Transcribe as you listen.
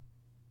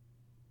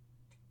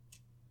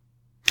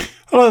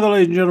Hello there,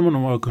 ladies and gentlemen,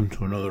 and welcome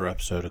to another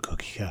episode of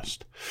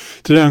CookieCast.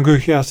 Today on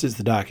CookieCast, it's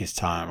the Darkest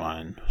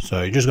Timeline.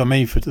 So you just got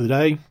me for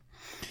today,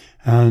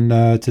 and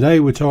today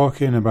we're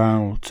talking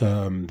about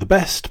the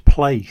best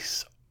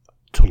place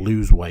to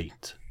lose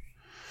weight.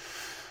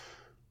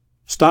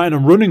 Starting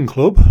a running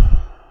club,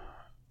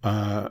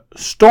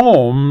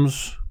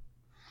 storms,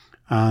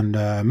 and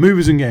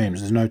movies and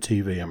games. There's no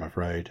TV, I'm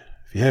afraid.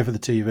 If you're here for the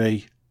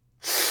TV,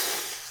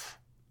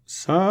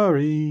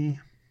 sorry.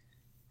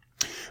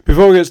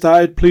 Before we get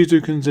started, please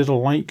do consider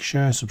like,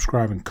 share,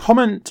 subscribe and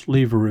comment.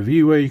 Leave a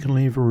review where you can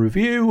leave a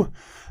review.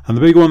 And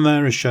the big one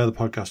there is share the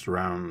podcast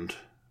around.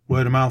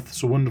 Word of mouth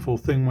is a wonderful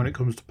thing when it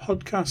comes to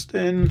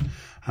podcasting.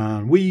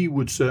 And we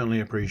would certainly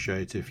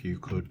appreciate if you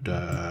could...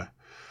 I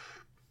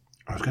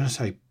was going to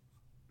say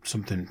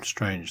something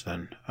strange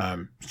then.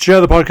 Share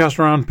the podcast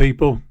around,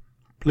 people.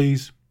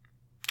 Please.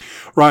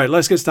 Right,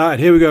 let's get started.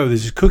 Here we go.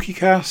 This is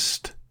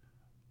CookieCast,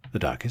 the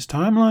Darkest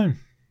Timeline.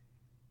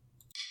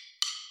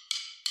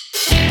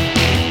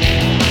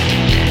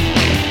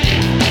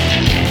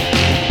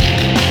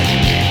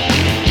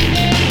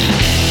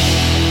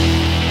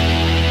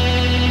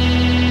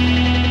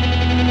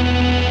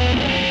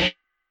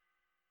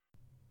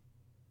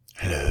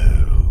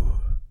 Hello.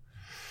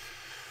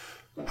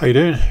 How you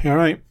doing? You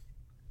alright?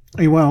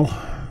 Are you well?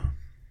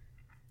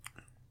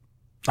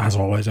 As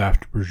always, I have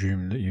to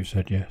presume that you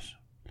said yes.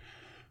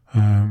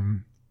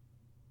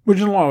 Which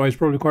in a lot of ways is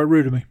probably quite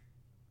rude of me.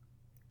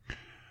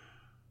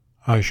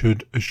 I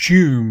should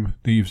assume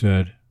that you've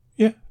said,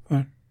 yeah,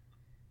 fine.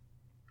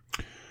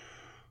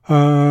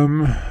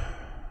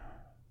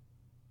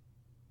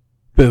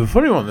 Bit of a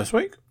funny one this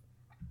week.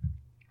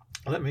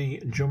 Let me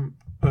jump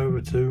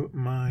over to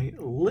my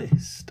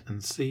list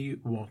and see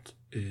what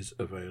is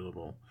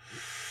available.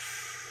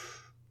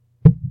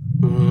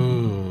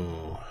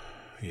 Oh,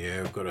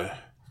 yeah, we've got a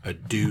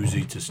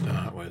doozy to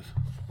start with.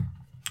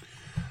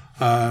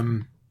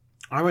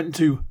 I went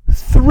to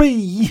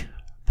 3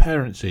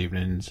 parents'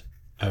 evenings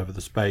over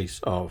the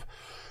space of...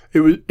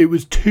 It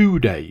was 2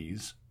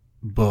 days,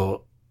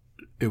 but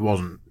it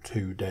wasn't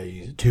 2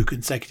 days, 2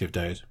 consecutive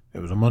days. It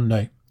was a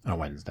Monday and a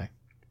Wednesday.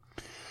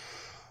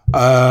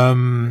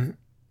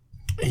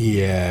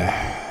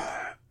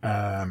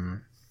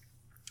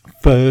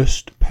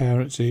 First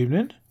parents'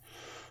 evening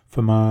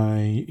for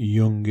my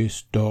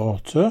youngest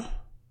daughter.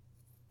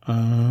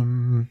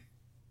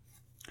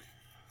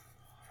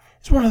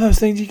 It's one of those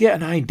things, you get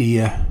an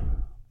idea.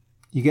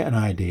 You get an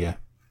idea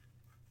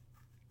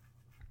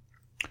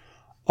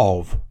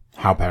of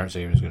how parents'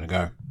 evening is going to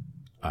go.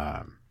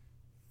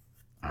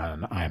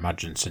 And I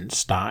imagine since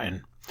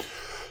starting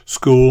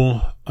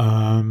school,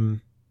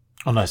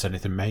 unless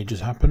anything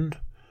major's happened,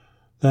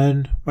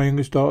 then my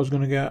youngest daughter's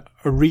going to get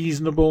a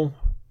reasonable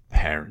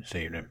parents'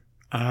 evening.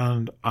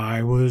 And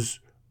I was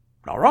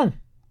not wrong.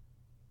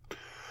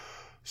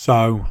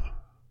 So,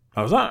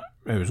 that was that.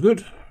 It was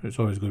good. It's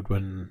always good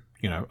when,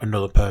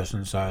 another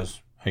person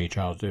says, hey, your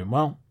child's doing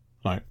well.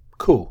 Like,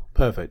 cool,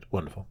 perfect,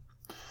 wonderful.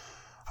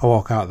 I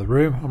walk out of the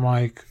room, I'm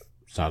like,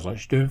 sounds like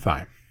she's doing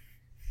fine.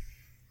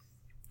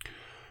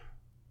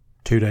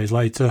 2 days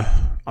later,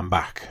 I'm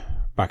back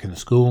in the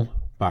school,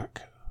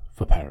 back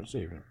for parents'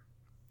 evening.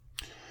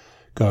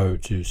 Go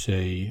to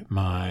see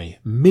my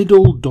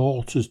middle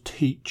daughter's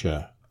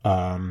teacher.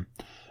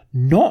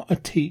 Not a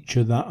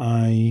teacher that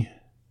I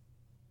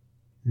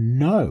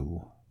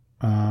know.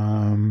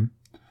 I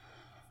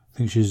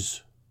think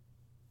she's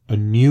a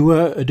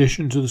newer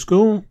addition to the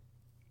school.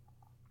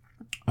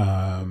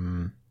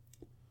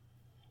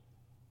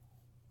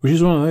 Which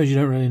is one of those you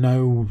don't really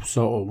know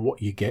sort of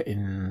what you're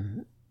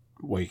getting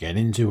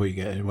into, what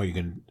you're going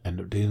to end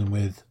up dealing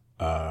with.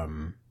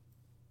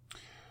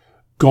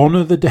 Gone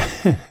are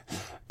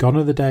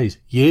the days.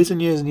 Years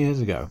and years and years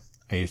ago,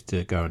 I used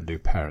to go and do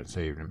parents'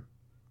 evening.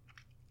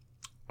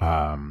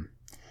 But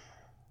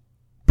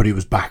it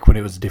was back when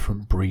it was a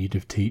different breed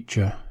of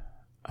teacher.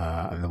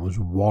 And there was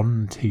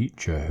one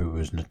teacher who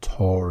was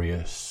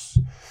notorious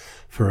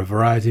for a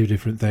variety of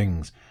different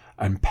things.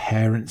 And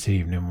parents'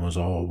 evening was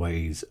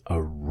always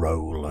a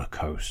roller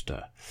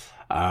coaster.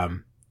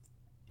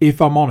 If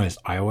I'm honest,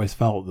 I always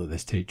felt that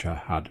this teacher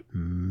had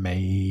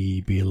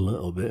maybe a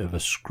little bit of a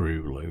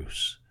screw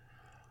loose.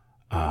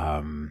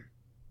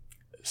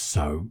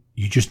 So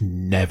you just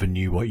never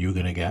knew what you were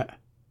going to get.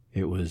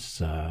 It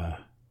was,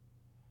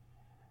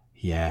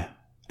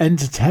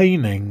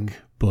 entertaining,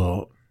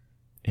 but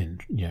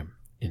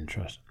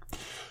interesting.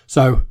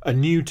 So a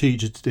new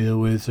teacher to deal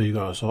with, so you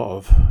got to sort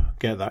of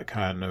get that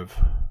kind of,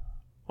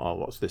 well,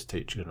 what's this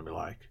teacher going to be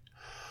like?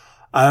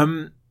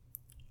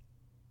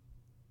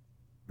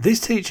 This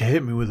teacher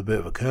hit me with a bit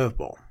of a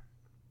curveball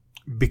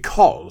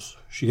because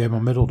she gave my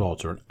middle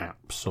daughter an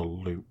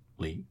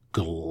absolutely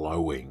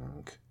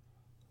glowing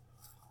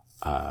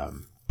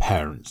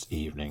parents'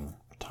 evening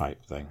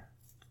type thing.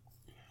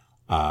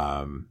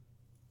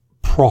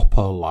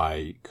 Proper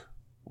like,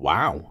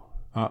 wow,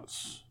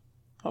 that's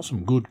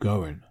some good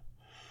going.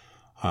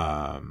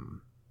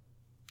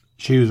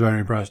 She was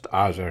very impressed.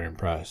 I was very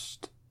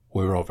impressed.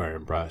 We were all very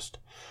impressed.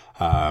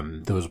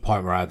 There was a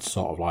point where I had to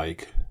sort of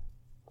like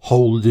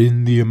hold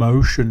in the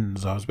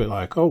emotions. I was a bit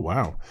like, oh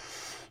wow,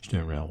 she's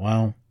doing real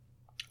well.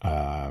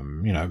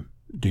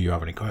 Do you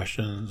have any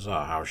questions?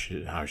 How's she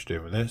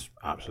doing with this?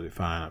 Absolutely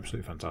fine,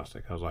 absolutely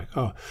fantastic. I was like,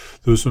 oh,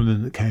 there was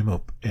something that came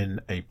up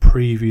in a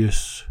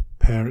previous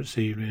parents'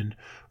 evening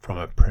from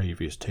a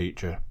previous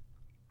teacher.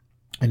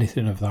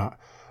 Anything of that?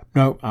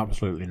 No,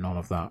 absolutely none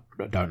of that.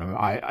 I don't know.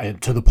 I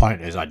to the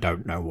point is I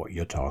don't know what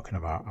you're talking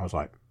about. I was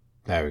like,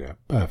 there we go,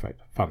 perfect,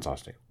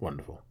 fantastic,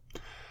 wonderful.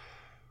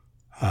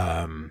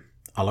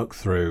 I look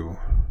through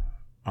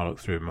my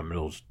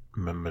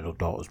middle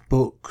daughter's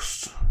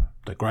books.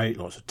 They're great,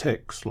 lots of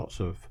ticks, lots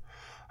of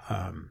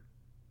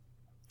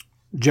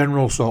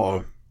general sort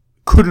of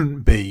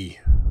couldn't be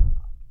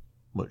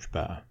much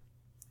better.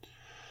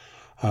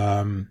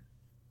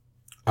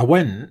 I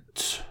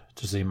went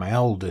to see my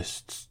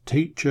eldest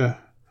teacher,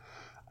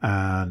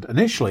 and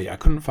initially I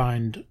couldn't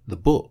find the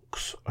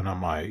books, and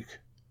I'm like,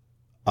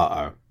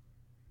 uh-oh,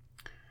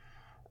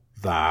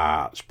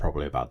 that's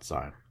probably a bad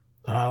sign.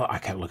 And I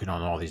kept looking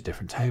on all these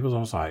different tables. I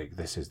was like,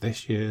 this is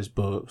this year's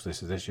books,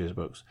 this is this year's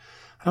books.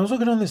 And I was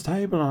looking on this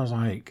table and I was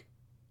like,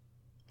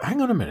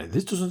 hang on a minute,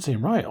 this doesn't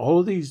seem right.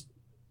 All of these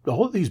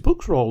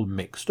books are all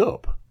mixed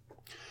up.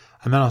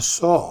 And then I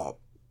saw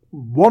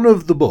one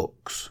of the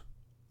books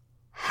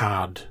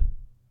had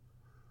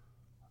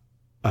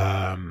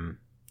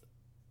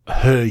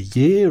her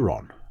year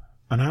on.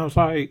 And I was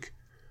like,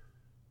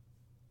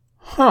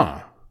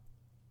 huh.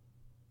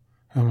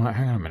 I'm like,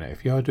 hang on a minute,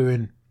 if you're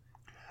doing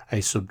a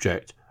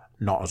subject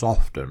not as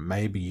often,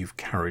 maybe you've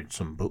carried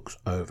some books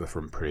over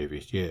from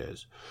previous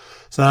years.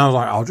 So then I was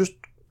like, I'll just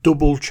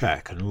double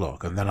check and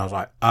look. And then I was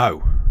like,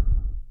 oh,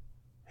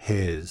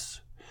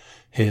 here's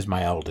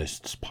my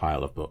eldest's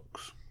pile of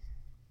books.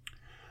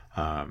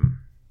 And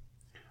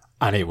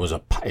it was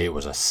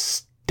a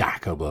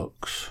stack of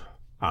books.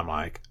 I'm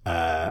like,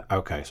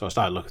 okay. So I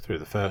started looking through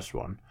the first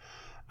one,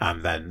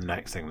 and then the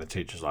next thing the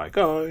teacher's like,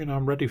 oh,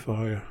 I'm ready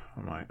for you.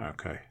 I'm like,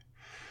 okay.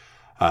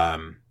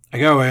 I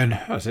go in,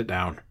 I sit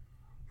down,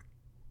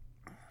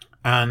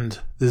 and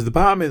there's the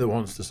part of me that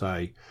wants to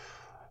say,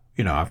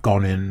 I've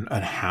gone in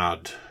and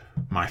had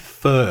my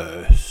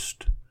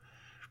first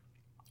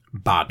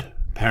bad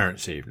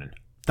parents' evening.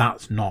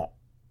 That's not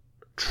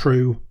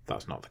true.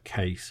 That's not the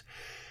case.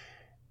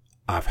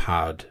 I've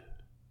had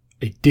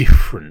a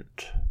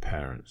different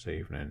parents'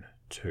 evening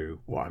to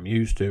what I'm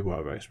used to, what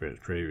I've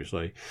experienced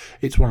previously.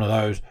 It's one of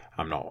those,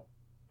 I'm not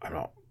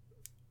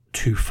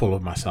too full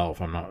of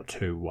myself. I'm not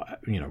too,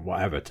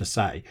 whatever to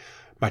say.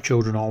 My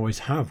children always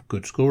have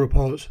good school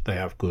reports. They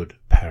have good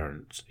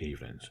parents'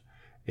 evenings.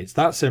 It's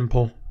that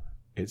simple.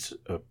 It's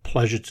a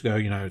pleasure to go,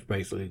 it's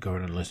basically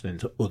going and listening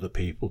to other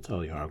people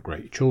tell you how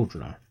great your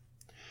children are.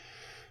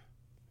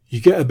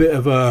 You get a bit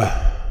of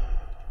a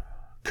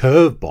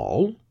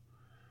curveball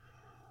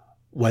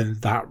when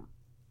that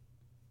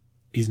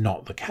is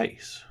not the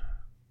case.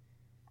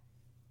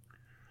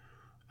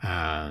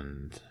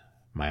 And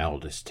my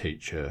eldest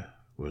teacher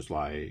was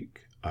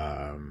like,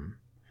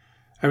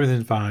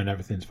 everything's fine,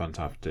 everything's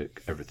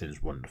fantastic,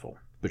 everything's wonderful.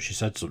 But she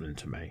said something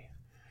to me,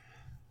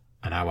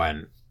 and I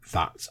went,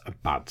 that's a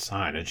bad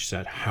sign. And she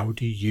said, how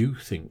do you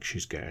think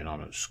she's getting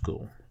on at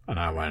school? And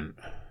I went,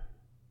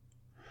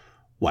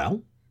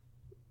 well,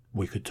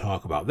 we could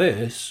talk about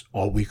this,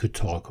 or we could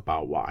talk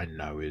about what I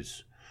know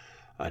is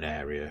an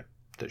area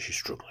that she's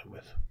struggling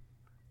with.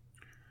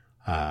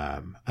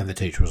 And the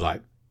teacher was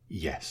like,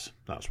 yes,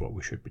 that's what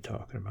we should be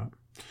talking about.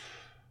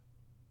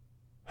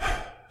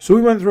 So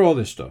we went through all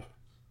this stuff.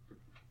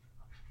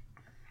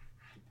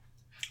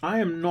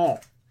 I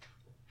was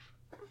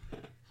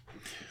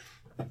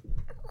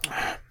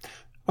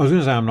going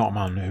to say I'm not a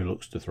man who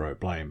looks to throw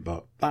blame,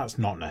 but that's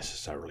not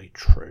necessarily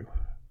true.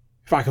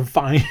 If I can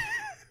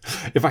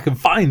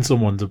find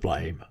someone to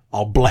blame,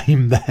 I'll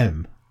blame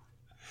them.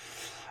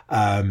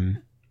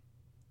 And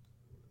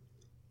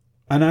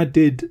I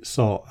did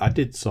sort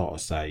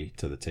of say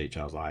to the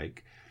teacher, I was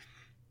like,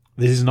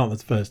 this is not the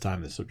first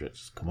time this subject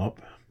has come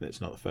up. It's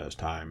not the first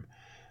time.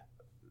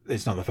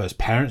 It's not the first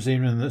parents'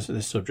 evening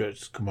this subject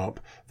has come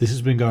up. This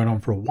has been going on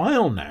for a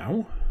while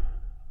now.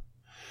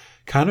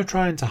 Kind of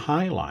trying to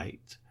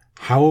highlight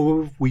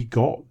how have we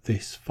got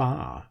this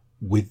far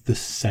with the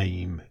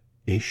same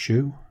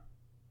issue?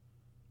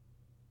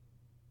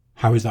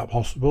 How is that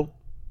possible?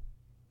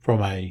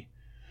 From a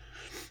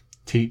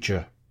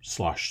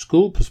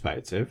teacher/school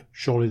perspective,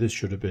 surely this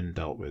should have been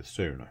dealt with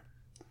sooner.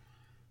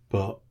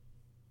 But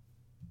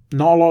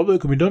not a lot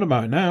that can be done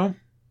about it now.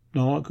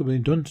 Not a lot can be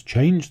done to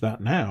change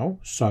that now,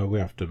 so we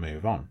have to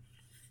move on.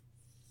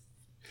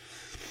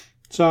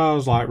 So I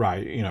was like,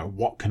 right,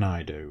 what can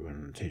I do?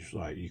 And the teacher was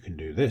like, you can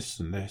do this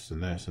and this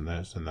and this and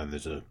this, and then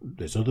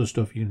there's other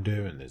stuff you can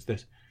do, and there's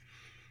this.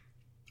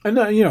 And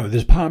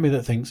there's part of me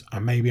that thinks,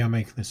 maybe I'm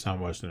making this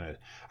sound worse than it is.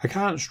 I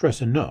can't stress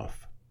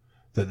enough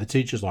that the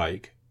teacher's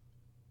like,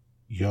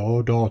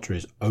 your daughter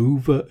is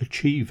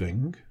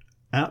overachieving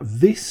at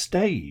this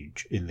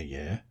stage in the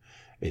year,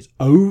 is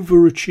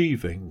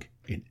overachieving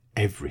in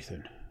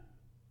everything.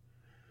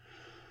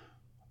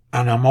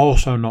 And I'm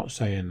also not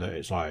saying that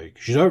it's like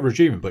she's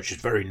overachieving, but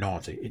she's very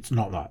naughty. It's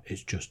not that.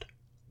 It's just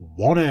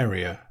one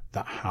area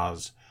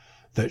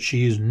that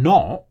she is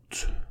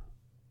not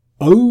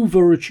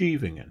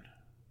overachieving in.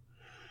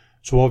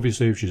 So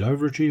obviously, if she's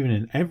overachieving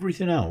in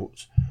everything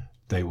else,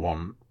 they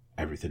want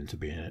everything to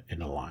be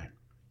in a line,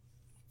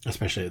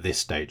 especially at this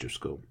stage of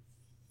school.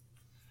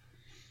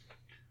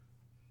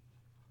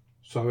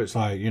 So it's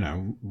like,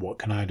 what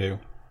can I do?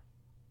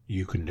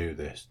 You can do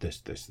this,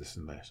 this,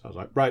 and this. I was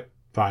like, right,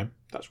 fine,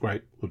 that's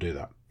great, we'll do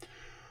that.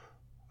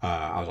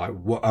 I was like,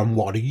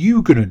 what are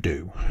you going to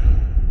do,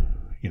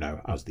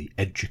 as the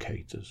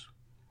educators?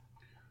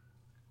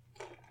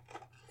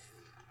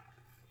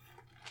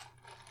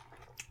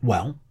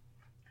 Well,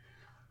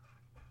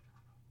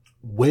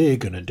 we're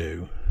going to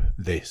do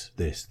this,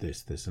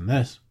 and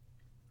this.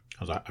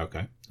 I was like,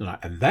 okay.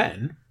 And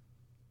then,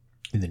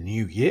 in the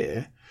new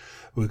year,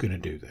 we're going to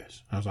do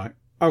this. I was like,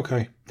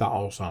 okay, that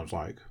all sounds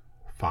like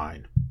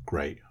fine,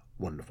 great,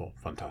 wonderful,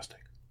 fantastic.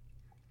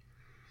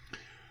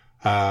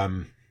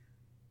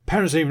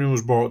 Parents' evening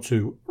was brought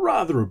to a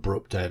rather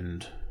abrupt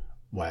end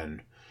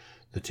when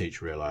the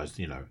teacher realised,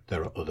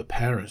 there are other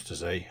parents to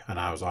see. And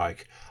I was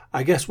like,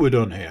 I guess we're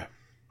done here.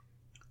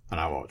 And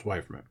I walked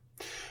away from it.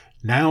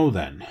 Now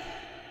then,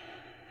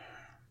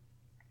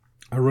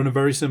 I run a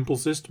very simple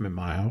system in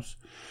my house.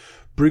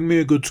 Bring me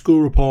a good school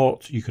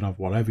report. You can have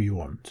whatever you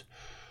want.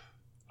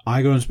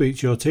 I go and speak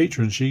to your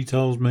teacher and he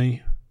tells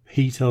me,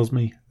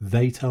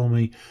 they tell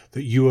me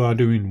that you are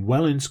doing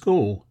well in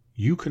school.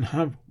 You can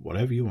have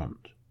whatever you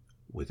want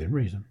within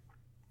reason.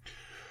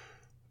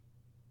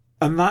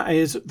 And that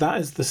is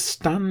the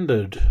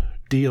standard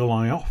deal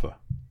I offer.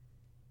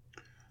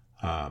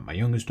 My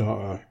youngest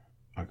daughter,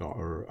 I got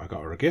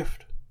her a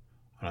gift,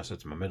 and I said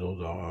to my middle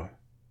daughter,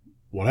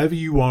 whatever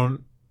you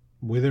want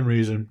within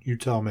reason, you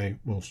tell me,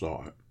 we'll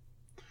sort it.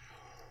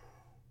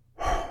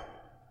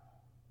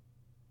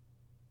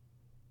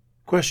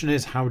 Question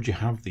is, how do you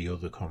have the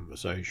other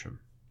conversation?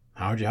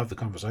 How do you have the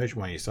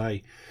conversation when you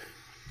say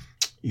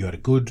you had a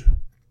good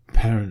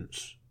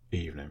parents'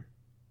 evening,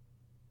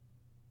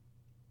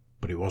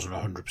 but it wasn't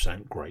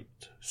 100%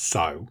 great?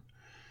 So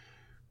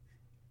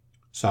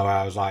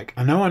I was like,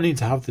 I know I need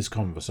to have this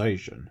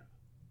conversation,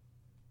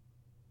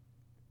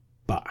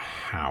 but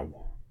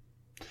how?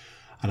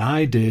 And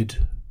I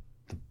did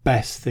the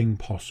best thing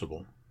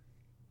possible.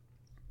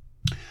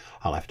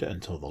 I left it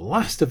until the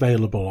last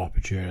available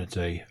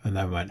opportunity and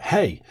then went,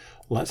 hey,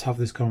 let's have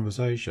this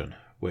conversation,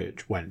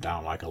 which went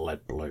down like a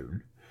lead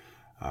balloon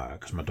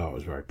because my daughter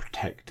was very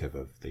protective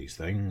of these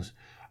things,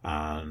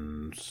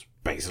 and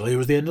basically it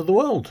was the end of the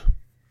world,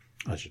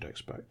 as you'd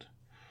expect.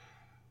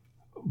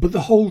 But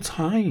the whole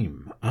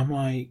time, I'm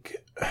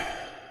like,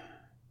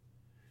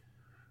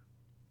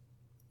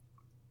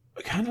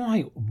 kind of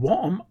like,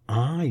 what am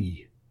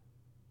I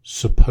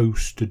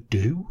supposed to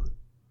do?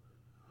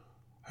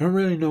 I don't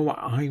really know what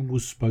I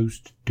was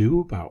supposed to do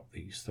about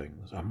these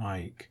things. I'm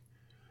like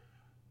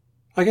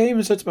I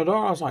even said to my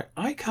daughter, I was like,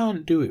 I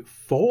can't do it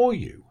for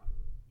you.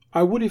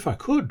 I would if I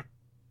could,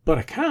 but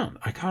I can't.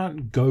 I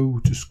can't go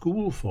to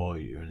school for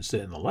you and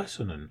sit in the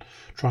lesson and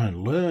try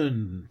and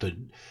learn the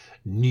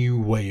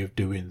new way of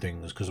doing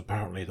things, because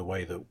apparently the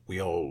way that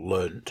we all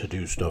learned to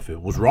do stuff,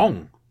 it was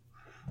wrong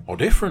or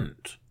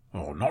different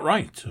or not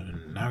right,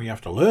 and now you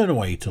have to learn a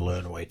way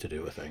to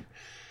do a thing.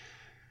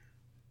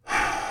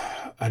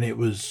 And it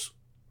was,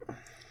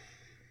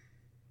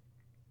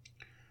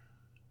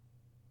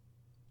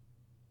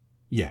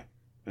 yeah,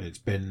 it's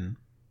been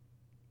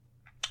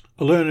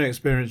a learning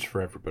experience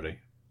for everybody.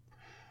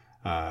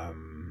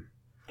 And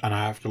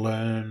I have to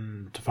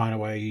learn to find a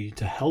way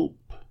to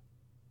help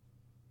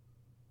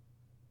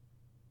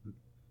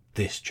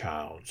this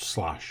child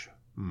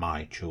 /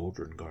 my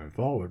children going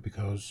forward,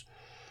 because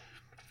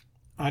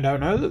I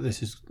don't know that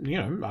this is,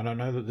 I don't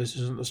know that this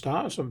isn't the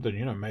start of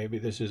something. Maybe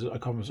this is a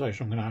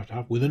conversation I'm going to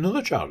have with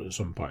another child at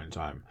some point in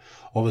time,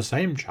 or the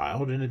same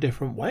child in a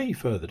different way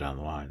further down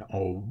the line,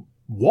 or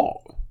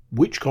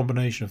which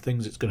combination of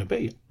things it's going to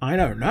be. I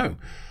don't know.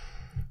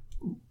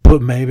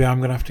 But maybe I'm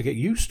going to have to get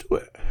used to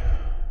it.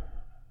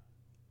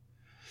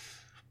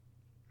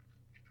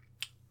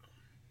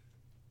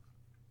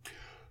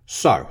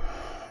 So,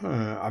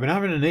 I've been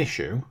having an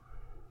issue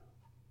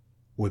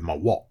with my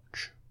watch.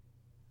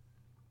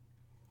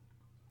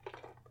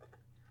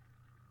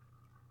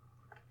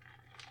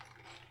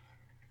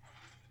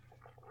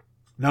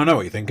 Now I know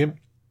what you're thinking.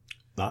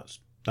 That's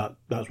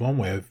one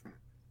way of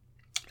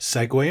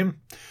segueing.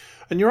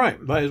 And you're right,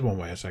 that is one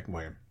way of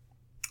segueing.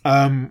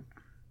 Been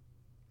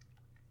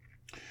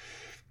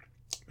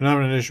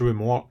having an issue with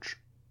my watch,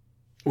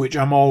 which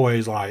I'm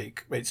always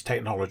like, it's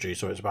technology,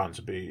 so it's bound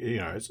to be,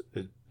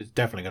 it's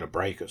definitely going to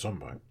break at some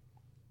point.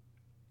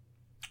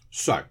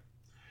 So,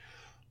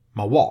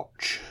 my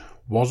watch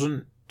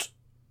wasn't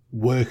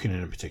working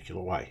in a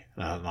particular way.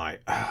 And I was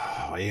like,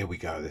 here we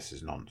go, this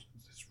is nonsense,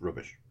 it's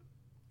rubbish.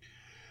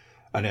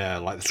 And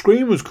the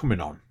screen was coming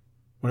on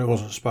when it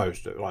wasn't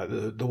supposed to. Like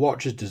the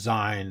watch is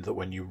designed that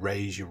when you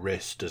raise your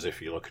wrist as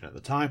if you're looking at the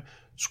time,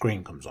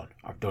 screen comes on.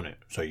 I've done it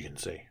so you can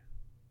see.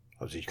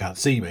 Obviously, you can't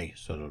see me,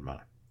 so it doesn't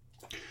matter.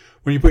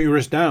 When you put your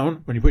wrist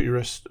down, when your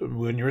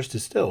wrist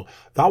is still,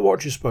 that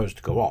watch is supposed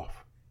to go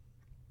off.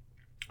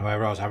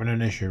 However, I was having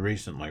an issue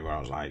recently where I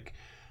was like,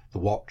 the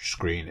watch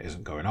screen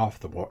isn't going off.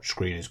 The watch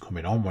screen is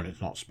coming on when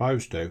it's not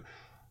supposed to.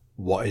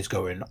 What is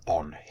going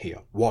on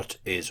here? What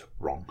is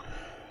wrong?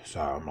 So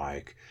I'm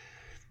like,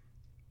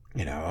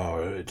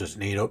 it doesn't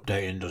need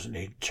updating, doesn't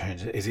need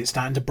change. Is it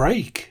starting to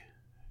break?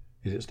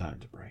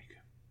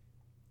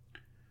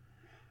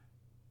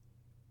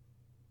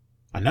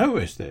 I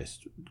noticed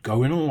this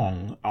going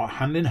along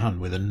hand in hand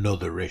with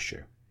another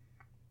issue.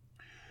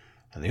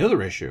 And the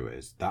other issue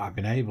is that I've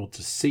been able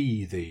to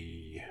see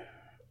the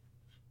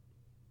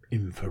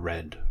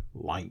infrared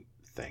light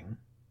thing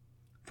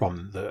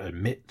that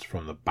emits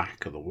from the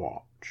back of the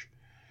watch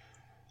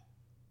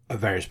at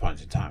various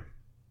points in time.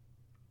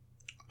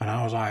 And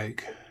I was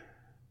like,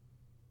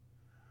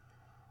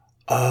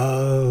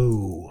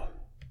 oh,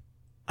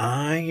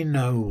 I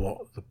know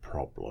what the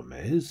problem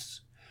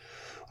is.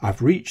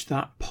 I've reached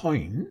that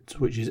point,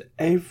 which is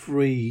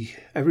every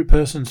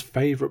person's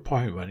favourite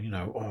point when,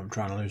 I'm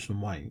trying to lose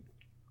some weight,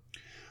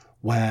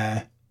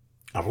 where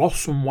I've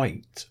lost some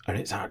weight and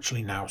it's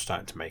actually now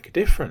starting to make a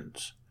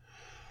difference.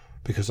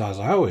 Because as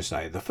I always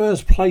say, the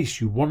first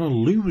place you want to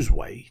lose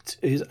weight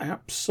is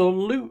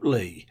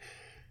absolutely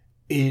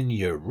in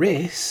your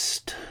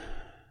wrist.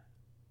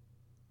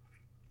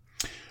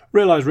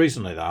 Realised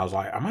recently that I was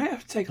like, I might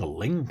have to take a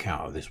link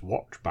out of this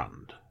watch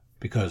band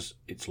because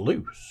it's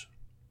loose.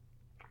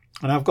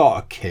 And I've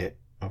got a kit.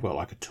 I've got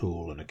like a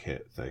tool and a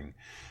kit thing.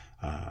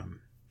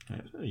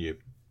 You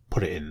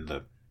put it in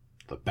the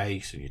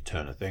base and you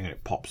turn a thing and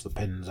it pops the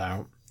pins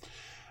out.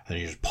 And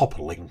you just pop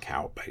a link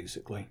out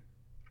basically.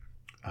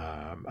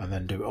 And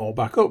then do it all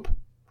back up.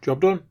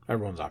 Job done.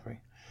 Everyone's happy.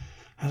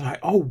 I was like,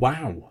 oh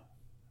wow.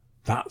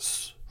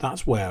 That's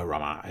where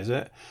I'm at, is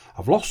it?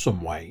 I've lost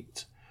some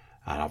weight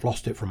and I've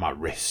lost it from my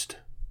wrist.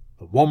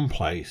 The one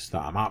place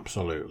that I'm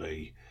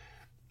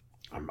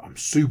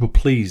super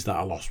pleased that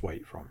I lost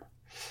weight from.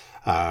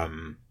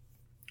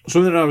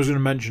 Something I was going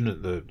to mention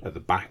at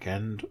the back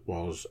end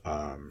was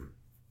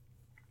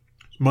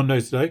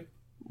Monday today,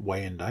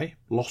 weigh-in day.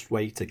 Lost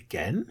weight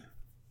again.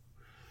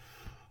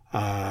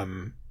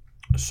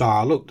 So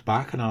I looked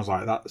back and I was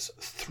like, that's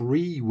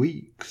 3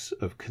 weeks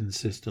of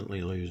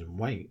consistently losing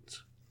weight.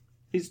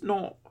 It's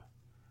not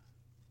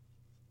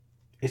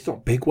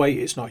big weight,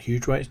 it's not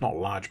huge weight, it's not a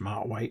large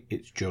amount of weight,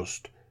 it's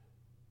just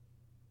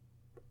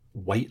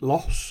weight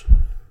loss.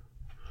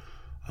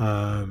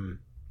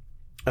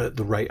 At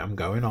the rate I'm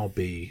going, I'll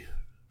be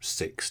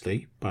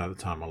 60 by the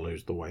time I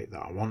lose the weight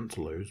that I want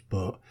to lose,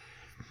 but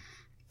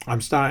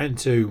I'm starting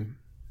to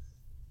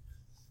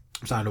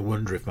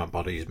wonder if my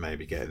body's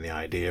maybe getting the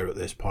idea at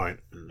this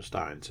point and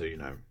starting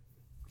to,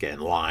 get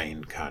in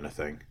line kind of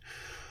thing.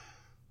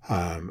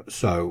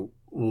 So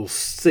we'll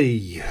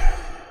see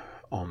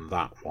on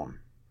that one.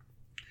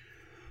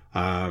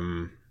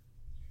 I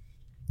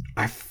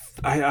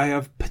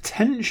have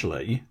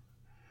potentially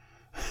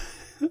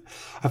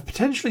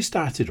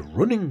started a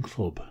running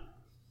club,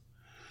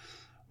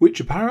 which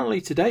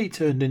apparently today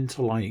turned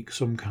into like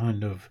some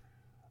kind of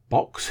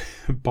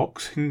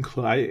boxing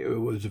club.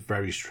 It's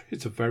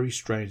a very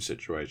strange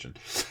situation.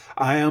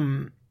 I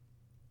am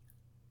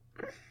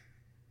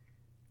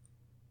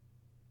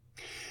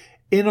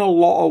in a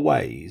lot of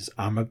ways,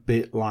 I'm a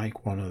bit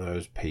like one of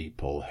those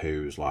people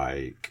who's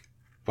like,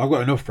 I've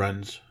got enough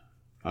friends.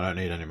 I don't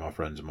need any more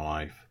friends in my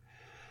life.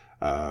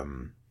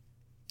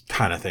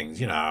 Kind of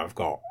things, I've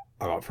got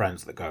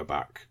friends that go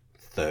back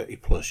 30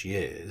 plus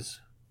years.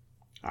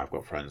 I've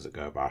got friends that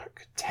go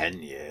back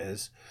 10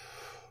 years.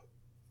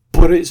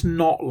 But it's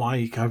not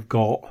like I've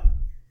got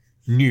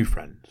new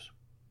friends.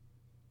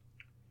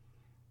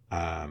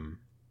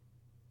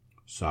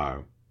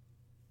 So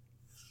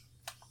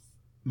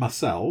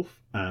myself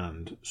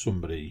and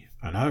somebody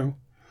I know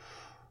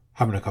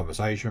having a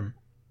conversation.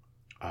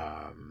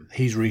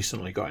 He's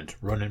recently got into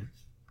running.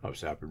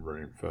 Obviously, I've been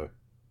running for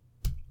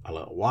a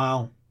little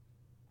while.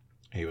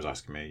 He was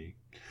asking me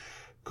a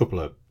couple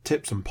of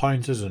tips and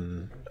pointers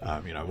and,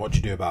 what do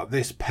you do about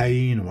this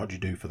pain and what do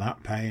you do for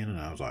that pain? And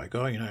I was like,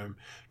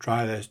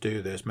 try this,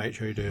 do this, make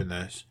sure you're doing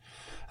this.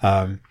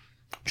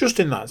 Just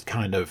in that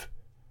kind of,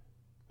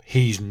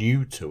 he's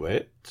new to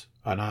it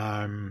and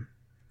I'm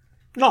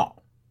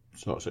not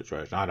sort of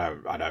situation. I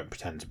don't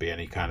pretend to be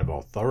any kind of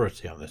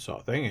authority on this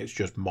sort of thing. It's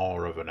just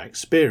more of an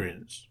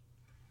experience.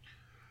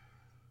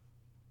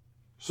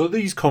 So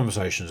these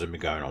conversations have been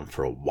going on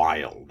for a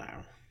while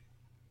now.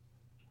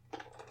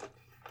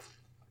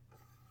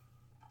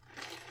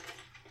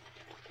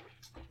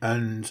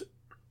 And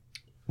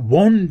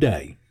one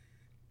day,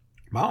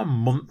 about a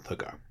month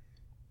ago,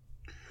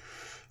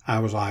 I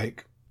was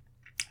like,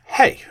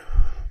 hey,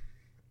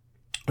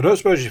 I don't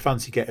suppose you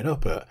fancy getting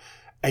up at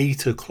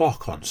 8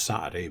 o'clock on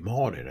Saturday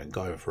morning and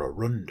going for a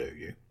run, do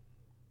you?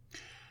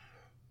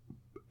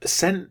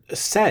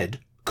 Said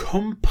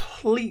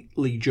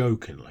completely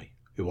jokingly.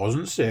 It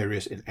wasn't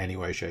serious in any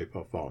way, shape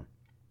or form.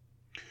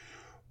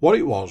 What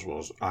it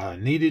was I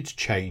needed to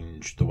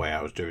change the way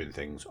I was doing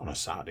things on a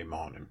Saturday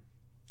morning.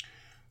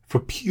 for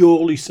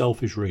purely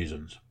selfish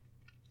reasons.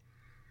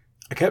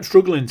 I kept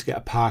struggling to get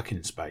a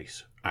parking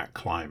space at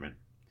climbing.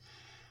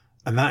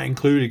 And that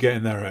included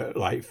getting there at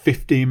like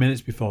 15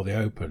 minutes before they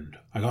opened.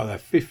 I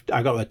got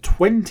there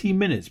 20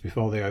 minutes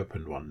before they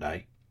opened one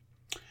day.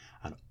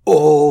 And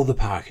all the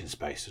parking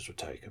spaces were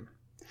taken.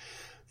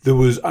 There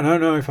was, I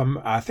don't know if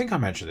I think I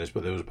mentioned this,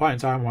 but there was a point in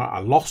time where I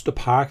lost a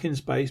parking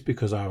space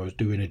because I was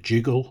doing a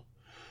jiggle.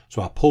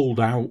 So I pulled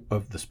out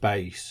of the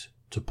space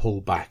to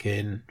pull back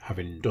in,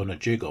 having done a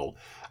jiggle.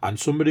 And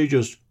somebody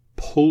just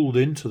pulled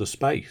into the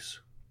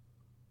space.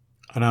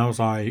 And I was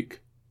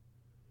like,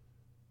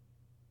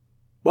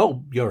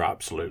 well, you're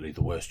absolutely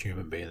the worst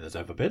human being there's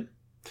ever been.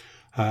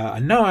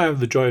 And now I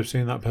have the joy of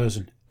seeing that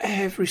person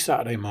every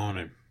Saturday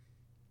morning.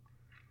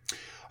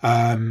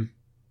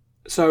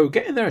 So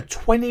getting there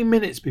 20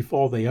 minutes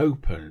before they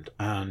opened,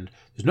 and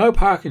there's no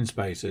parking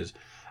spaces,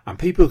 and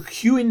people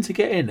queuing to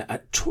get in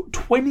at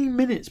 20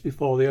 minutes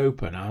before they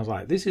open. I was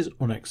like, this is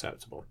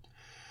unacceptable.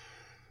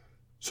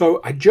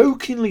 So I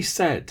jokingly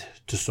said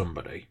to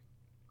somebody,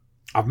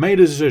 I've made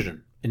a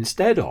decision.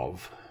 Instead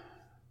of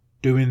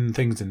doing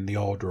things in the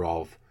order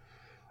of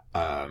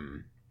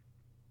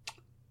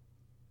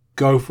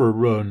go for a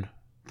run,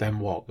 then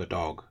walk the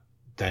dog,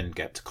 then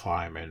get to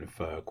climbing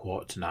for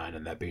 8:45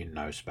 and there being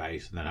no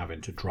space, and then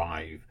having to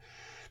drive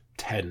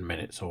 10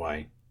 minutes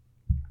away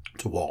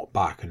to walk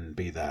back and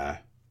be there,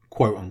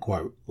 quote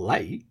unquote,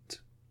 late,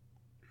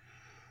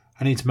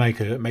 I need to make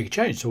a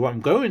change. So what I'm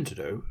going to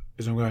do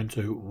is I'm going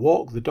to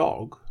walk the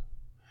dog,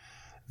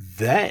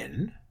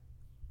 then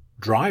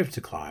drive to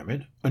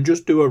climbing, and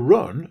just do a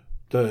run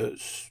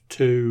that's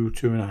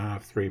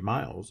 2.5, 3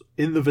 miles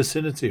in the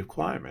vicinity of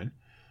climbing,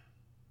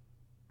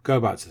 go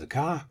back to the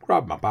car,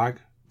 grab my bag,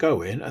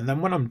 go in, and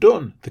then when I'm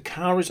done, the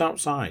car is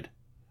outside.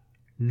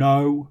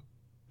 No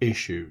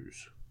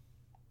issues.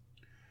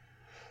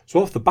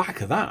 So off the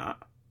back of that,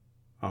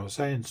 I was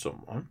saying to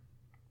someone,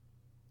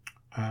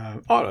 I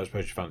don't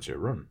suppose you fancy a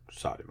run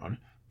Saturday morning.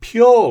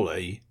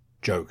 Purely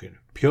joking.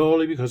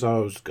 Purely because I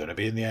was going to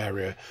be in the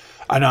area.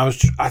 And I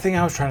think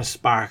I was trying to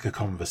spark a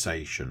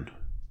conversation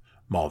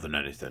more than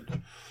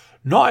anything.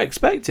 Not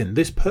expecting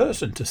this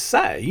person to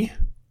say,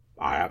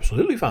 I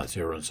absolutely fancy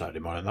a run Saturday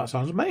morning. That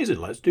sounds amazing.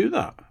 Let's do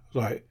that. I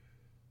was like,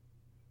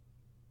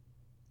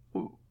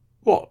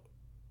 what?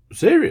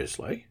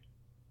 Seriously?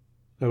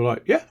 They were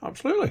like, yeah,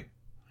 absolutely.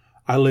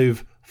 I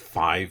live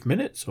 5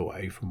 minutes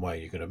away from where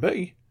you're going to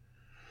be.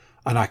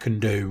 And I can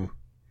do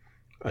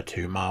a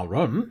 2-mile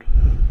run.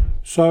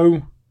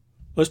 So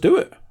let's do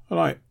it. I'm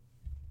like,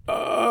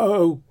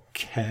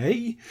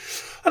 okay.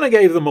 And I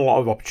gave them a lot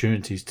of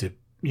opportunities to,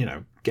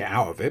 get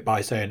out of it by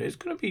saying it's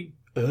going to be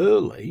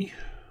early.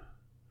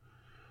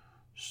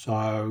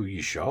 So,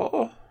 you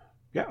sure?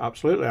 Yeah,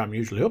 absolutely. I'm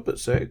usually up at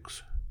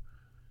 6.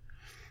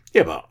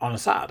 Yeah, but on a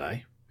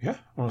Saturday. Yeah,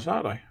 on a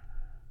Saturday.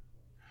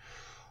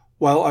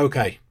 Well,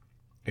 okay.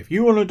 If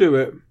you want to do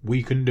it,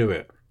 we can do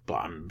it. But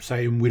I'm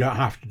saying we don't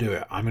have to do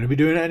it. I'm going to be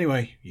doing it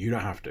anyway. You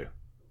don't have to.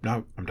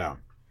 No, I'm down.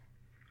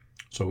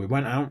 So we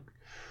went out.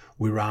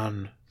 We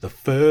ran the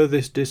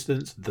furthest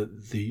distance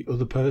that the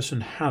other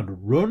person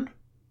had run.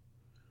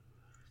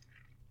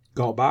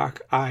 Got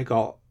back. I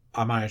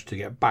managed to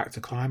get back to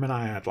climbing.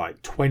 I had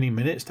like 20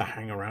 minutes to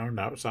hang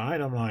around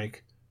outside. I'm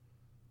like,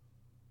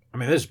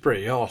 this is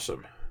pretty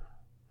awesome.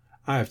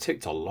 I have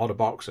ticked a lot of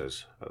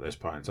boxes at this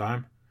point in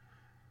time.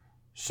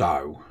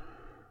 So,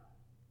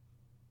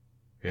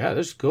 yeah,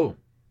 this is cool.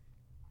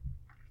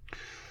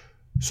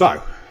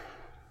 So,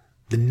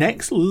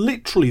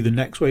 literally the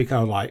next week, I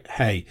was like,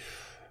 hey,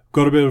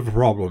 got a bit of a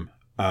problem.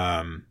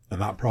 And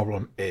that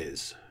problem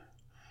is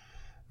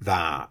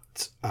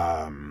that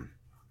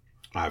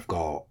I've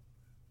got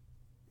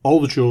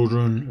all the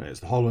children, it's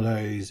the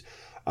holidays,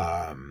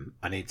 I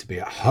need to be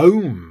at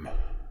home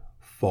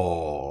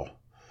for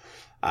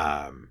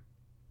a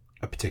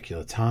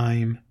particular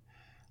time,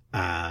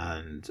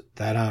 and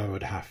then I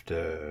would have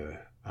to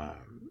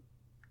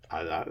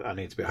I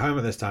need to be at home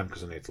at this time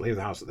because I need to leave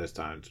the house at this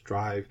time to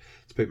drive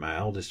to pick my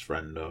eldest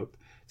friend up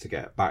to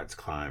get back to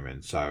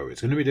climbing. So it's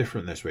going to be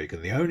different this week,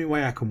 and the only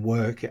way I can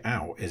work it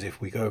out is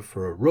if we go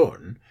for a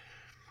run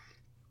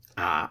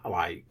at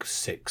like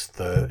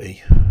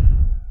 6:30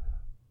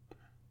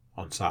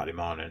 on Saturday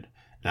morning.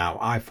 Now,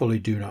 I fully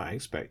do not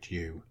expect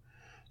you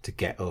to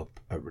get up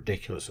at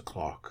ridiculous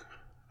o'clock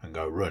and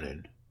go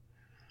running.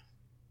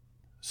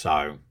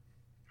 So,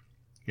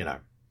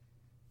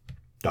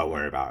 don't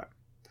worry about it.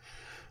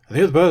 And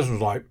the other person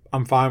was like,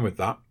 I'm fine with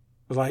that.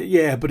 I was like,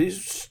 yeah, but it's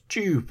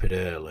stupid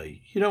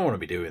early. You don't want to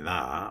be doing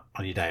that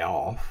on your day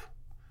off.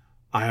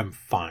 I am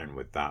fine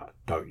with that.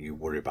 Don't you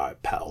worry about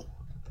it, pal.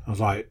 I was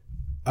like,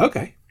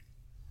 okay.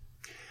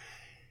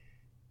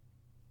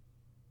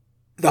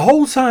 The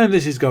whole time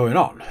this is going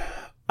on,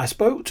 I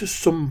spoke to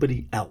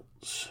somebody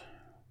else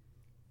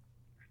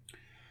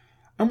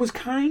and was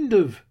kind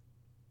of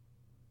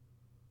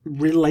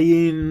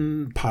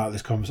relaying part of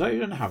this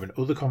conversation, having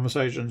other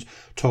conversations,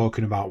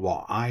 talking about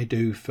what I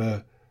do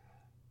for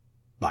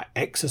like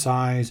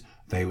exercise.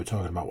 They were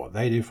talking about what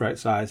they do for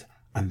exercise,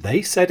 and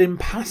they said in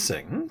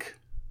passing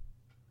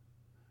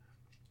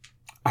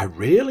I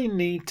really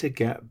need to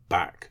get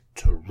back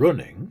to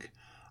running.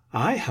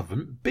 I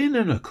haven't been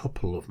in a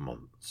couple of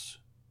months.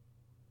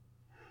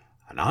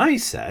 And I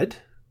said,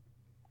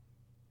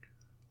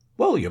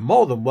 well, you're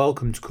more than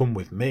welcome to come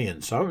with me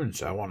and so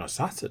on a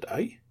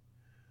Saturday.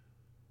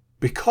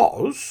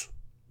 Because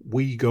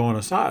we go on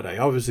a Saturday.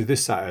 Obviously,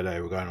 this Saturday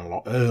we're going a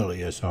lot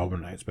earlier, so I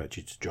wouldn't expect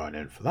you to join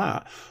in for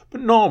that.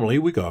 But normally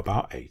we go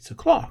about 8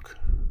 o'clock.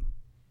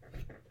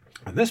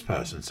 And this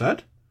person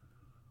said,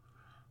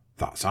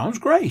 that sounds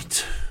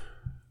great.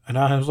 And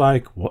I was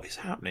like, what is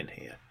happening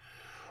here?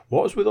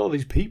 What is with all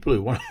these people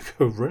who want to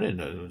go running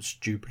at a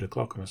stupid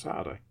o'clock on a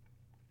Saturday?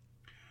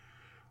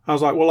 I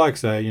was like, well, like I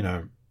say,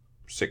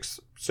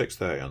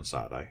 6:30 on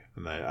Saturday.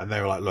 And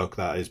they were like, look,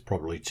 that is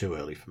probably too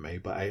early for me,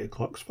 but 8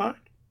 o'clock's fine.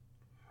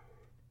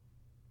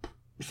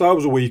 So that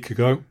was a week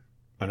ago.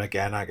 And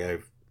again, I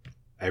gave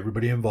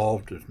everybody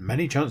involved as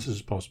many chances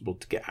as possible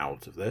to get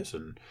out of this.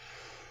 And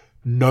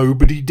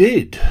nobody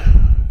did.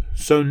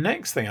 So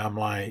next thing I'm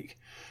like,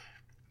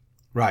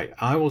 right,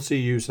 I will see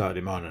you Saturday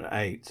morning at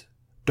 8.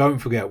 Don't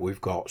forget we've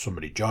got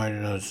somebody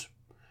joining us.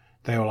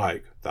 They were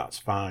like, that's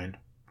fine.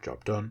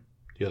 Job done.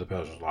 The other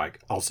person was like,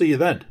 I'll see you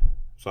then.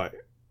 It's like,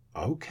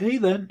 okay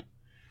then.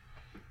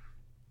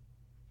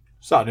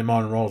 Saturday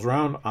morning rolls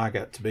around. I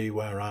get to be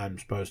where I'm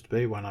supposed to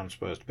be when I'm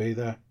supposed to be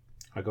there.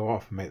 I go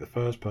off and meet the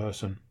first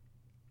person.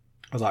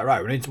 I was like,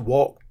 right, we need to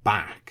walk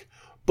back.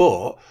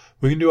 But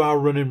we can do our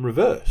run in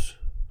reverse.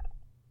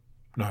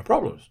 No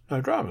problems, no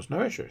dramas,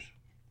 no issues.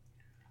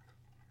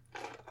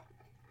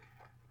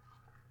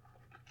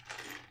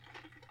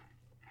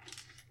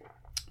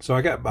 So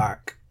I get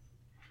back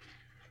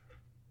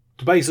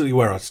to basically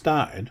where I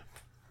started.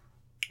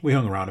 We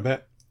hung around a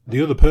bit.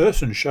 The other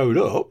person showed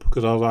up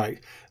because I was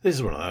like, this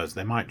is one of those,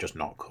 they might just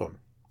not come.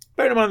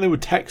 Bear in mind they were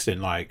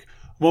texting like,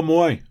 I'm on my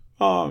way.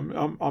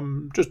 Oh,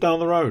 I'm just down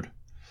the road.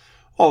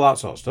 All that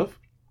sort of stuff.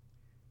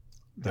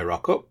 They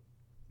rock up.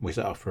 We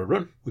set off for a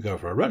run. We go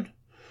for a run.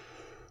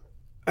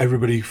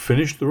 Everybody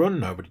finished the run.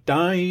 Nobody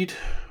died.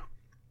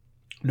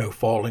 No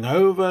falling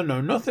over.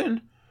 No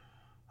nothing.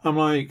 I'm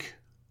like,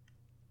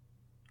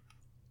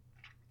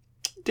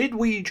 did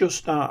we just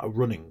start a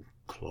running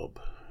club?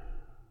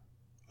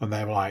 And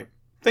they were like,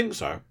 think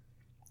so.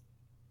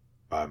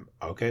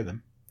 Okay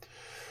then.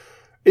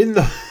 In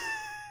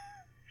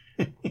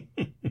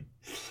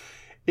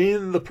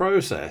the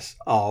process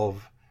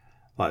of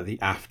like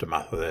the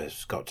aftermath of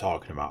this, got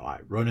talking about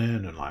like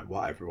running and like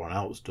what everyone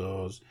else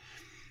does.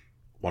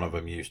 One of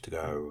them used to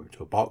go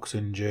to a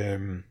boxing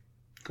gym,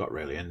 got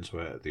really into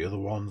it. The other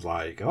one's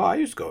like, oh, I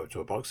used to go to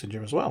a boxing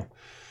gym as well.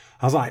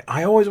 I was like,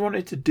 I always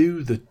wanted to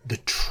do the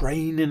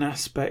training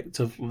aspect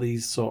of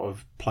these sort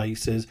of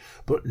places,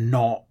 but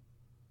not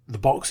the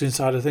boxing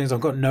side of things.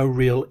 I've got no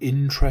real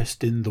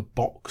interest in the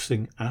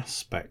boxing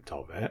aspect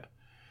of it.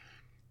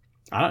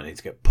 I don't need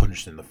to get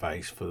punched in the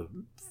face for the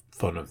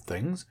fun of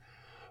things.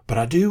 But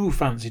I do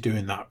fancy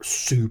doing that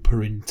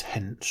super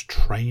intense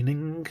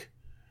training.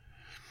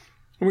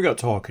 And we got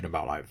talking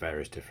about like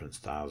various different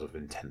styles of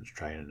intense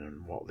training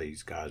and what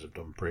these guys have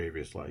done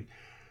previously.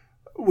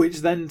 Which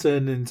then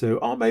turned into,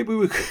 oh, maybe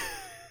we could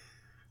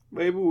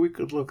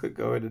look at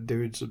going and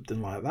doing something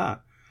like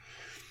that.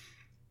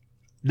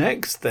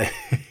 Next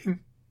thing,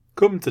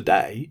 come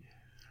today,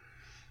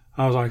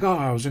 I was like, oh,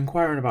 I was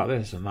inquiring about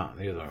this and that and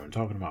the other and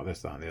talking about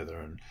this, that and the other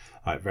and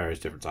like various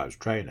different types of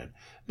training.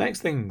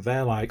 Next thing,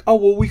 they're like, oh,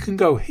 well, we can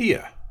go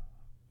here. I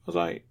was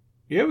like,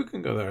 yeah, we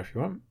can go there if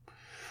you want.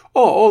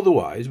 Or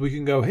otherwise, we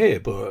can go here,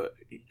 but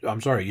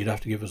I'm sorry, you'd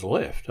have to give us a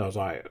lift. I was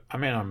like, I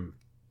mean, I'm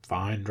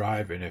fine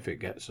driving if it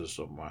gets us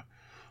somewhere.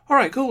 All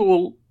right, cool,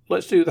 well,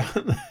 let's do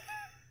that.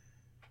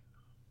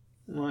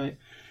 Like,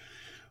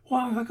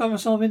 what have I got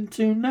myself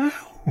into now?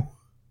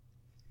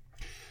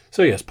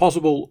 So yes,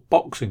 possible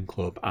boxing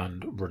club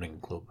and running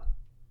club.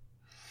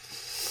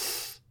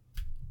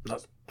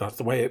 That's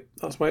the way it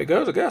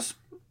goes, I guess.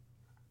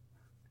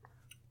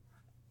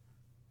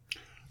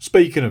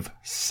 Speaking of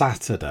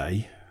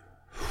Saturday,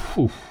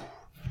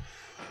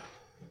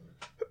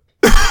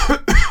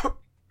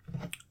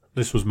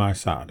 this was my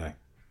Saturday.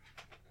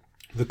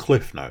 The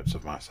cliff notes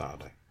of my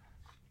Saturday.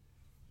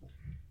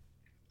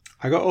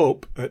 I got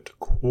up at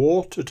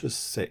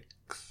 5:45.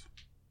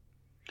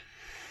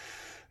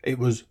 It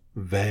was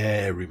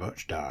very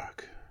much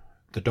dark.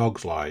 The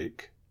dog's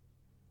like,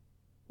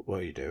 what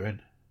are you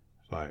doing?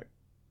 It's like,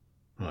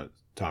 well,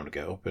 it's time to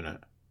get up,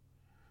 innit?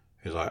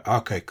 He's like,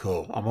 okay,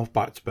 cool. I'm off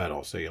back to bed.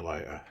 I'll see you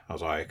later. I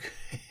was like,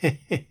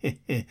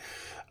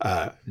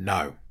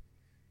 no.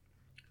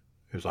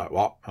 He was like,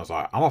 what? I was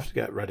like, I'm off to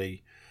get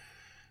ready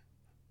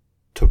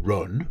to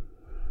run.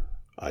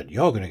 And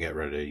you're going to get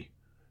ready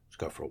to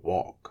go for a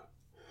walk.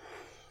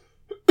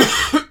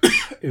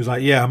 He was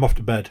like, yeah, I'm off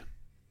to bed.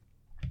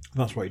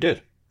 And that's what he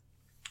did.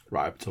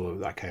 Right up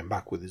until I came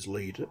back with his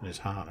lead and his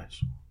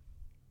harness.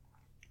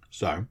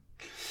 So,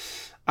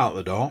 out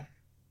the door,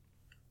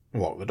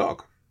 walk the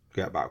dog.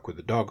 Get back with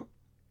the dog.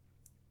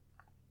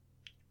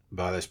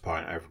 By this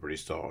point,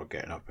 everybody's sort of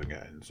getting up and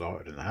getting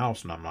sorted in the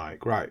house. And I'm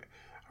like, right,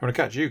 I'm going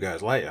to catch you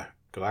guys later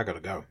because I got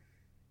to go.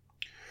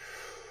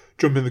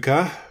 Jump in the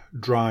car,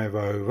 drive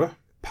over,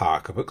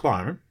 park up at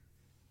Climbing.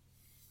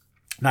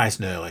 Nice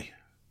and early.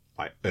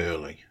 Like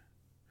early.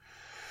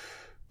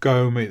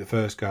 Go meet the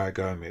first guy,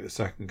 go meet the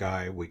second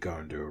guy. We go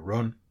and do a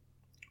run.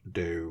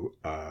 Do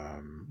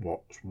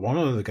what's one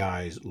of the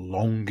guy's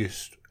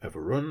longest ever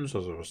runs,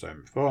 as I was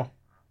saying before.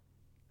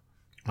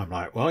 I'm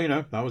like, well,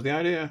 that was the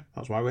idea.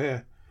 That's why we're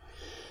here.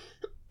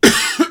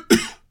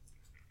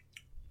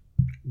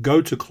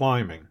 Go to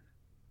Climbing.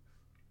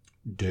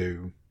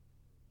 Do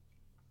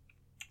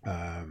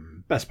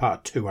best part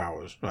of 2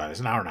 hours. Well, it's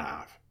an hour and a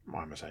half.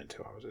 Why am I saying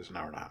 2 hours? It's an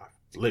hour and a half.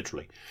 It's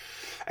literally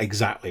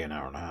exactly an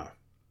hour and a half.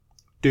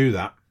 Do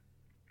that.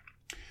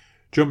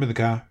 Jump in the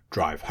car,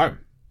 drive home.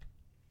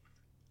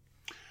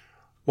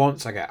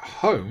 Once I get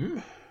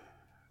home,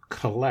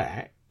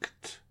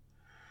 collect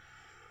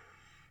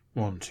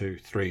 1, 2,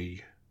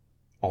 3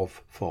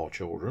 of 4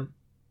 children.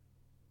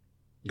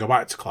 Go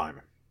back to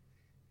Climbing.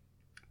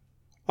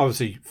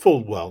 Obviously,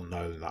 full well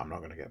knowing that I'm not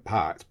going to get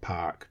parked.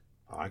 Park,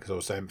 like I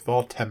was saying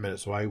before, 10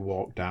 minutes away,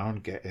 walk down,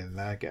 get in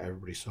there, get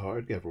everybody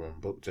sorted, get everyone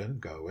booked in,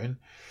 go in.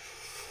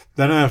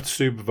 Then I have to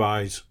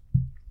supervise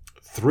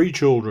 3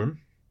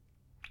 children,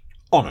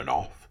 on and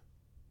off,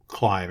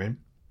 climbing,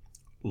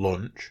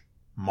 lunch,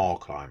 more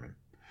climbing.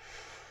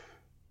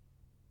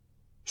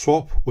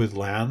 Swap with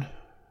Leanne,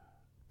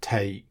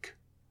 take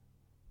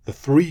the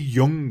 3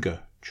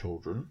 younger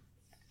children,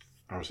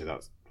 obviously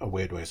that's a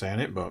weird way of saying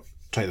it, but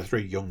take the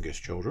 3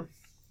 youngest children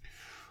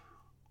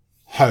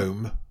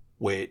home,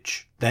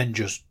 which then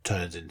just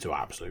turns into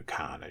absolute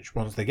carnage.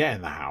 Once they get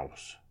in the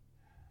house,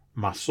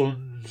 my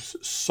son's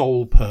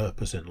sole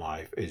purpose in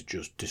life is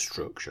just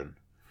destruction.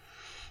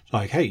 It's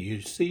like, hey, you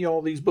see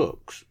all these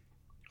books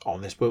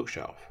on this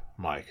bookshelf?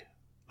 I'm like,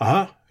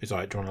 He's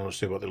like, do you want to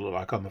see what they look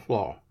like on the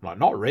floor? I'm like,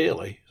 not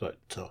really. He's like,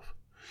 tough.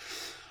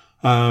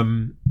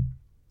 And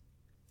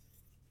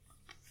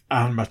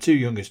my 2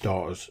 youngest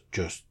daughters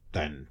just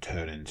then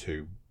turn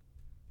into...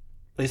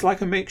 It's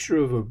like a mixture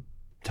of a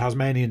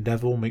Tasmanian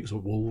devil mixed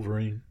with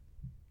Wolverine.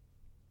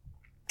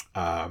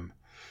 I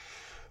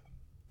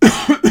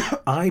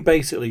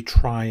basically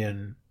try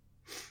and...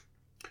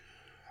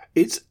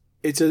 It's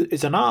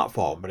an art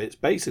form, but it's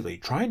basically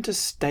trying to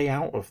stay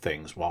out of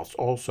things whilst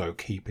also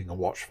keeping a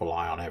watchful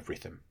eye on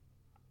everything.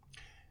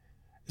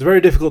 It's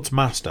very difficult to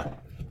master,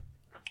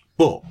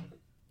 but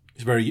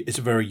it's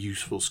a very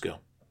useful skill.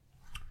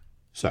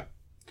 So,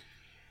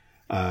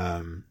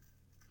 Leanne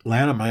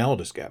and my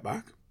eldest get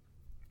back.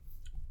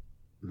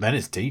 Then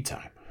it's tea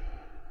time.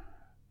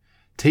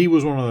 Tea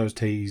was one of those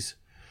teas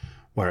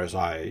where it's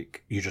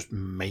like you're just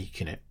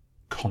making it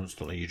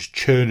constantly. You're just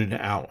churning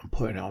it out and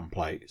putting it on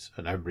plates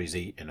and everybody's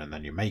eating, and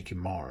then you're making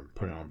more and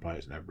putting it on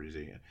plates and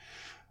everybody's eating.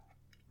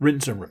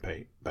 Rinse and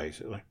repeat,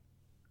 basically.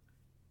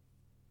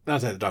 Then I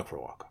take the dog for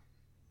a walk.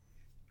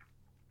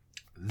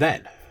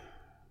 Then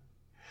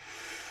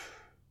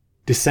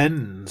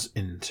descends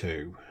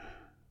into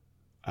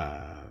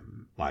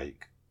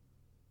like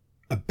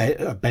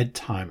a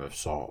bedtime of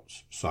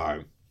sorts.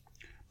 So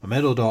my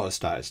middle daughter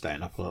started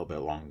staying up a little bit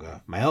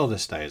longer. My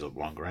eldest stays up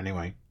longer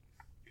anyway.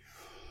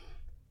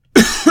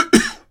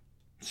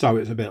 So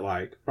it's a bit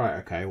like, right,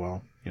 okay,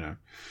 well,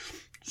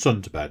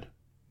 son to bed,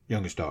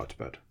 youngest daughter to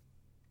bed.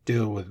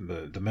 Deal with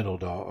the middle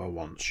daughter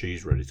once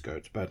she's ready to go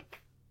to bed.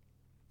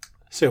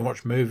 Sit and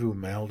watch a movie with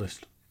my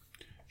eldest.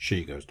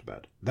 She goes to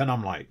bed. Then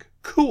I'm like,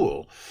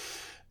 cool.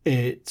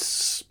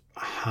 It's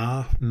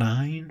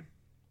 9:30.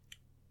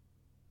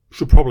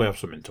 Should probably have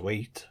something to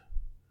eat.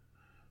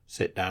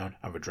 Sit down,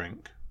 have a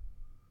drink.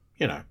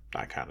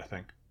 That kind of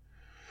thing.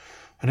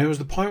 And it was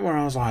the point where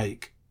I was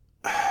like,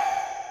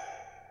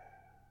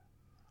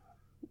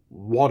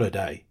 what a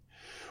day.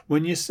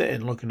 When you're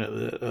sitting looking at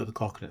the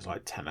clock and it's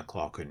like 10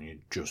 o'clock and you're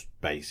just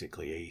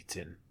basically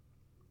eating.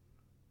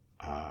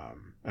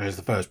 And it's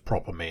the first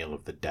proper meal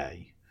of the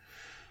day.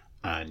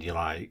 And you're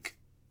like,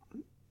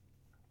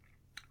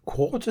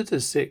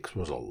 5:45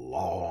 was a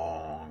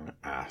long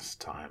ass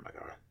time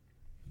ago.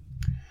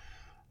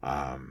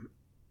 And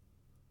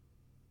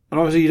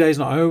obviously your day's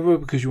not over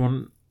because you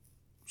want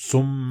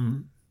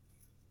some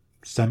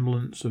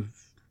semblance of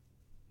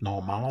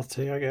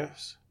normality, I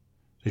guess.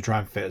 So you try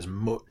and fit as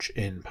much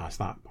in past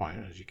that point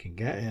as you can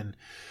get in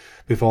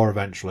before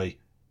eventually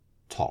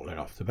toddling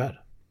off to bed.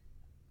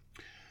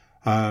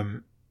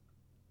 But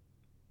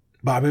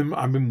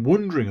I've been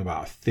wondering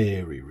about a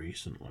theory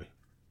recently.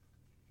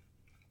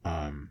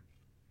 I've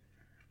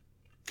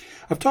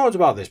talked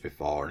about this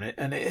before,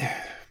 and it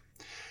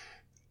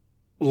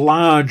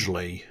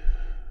largely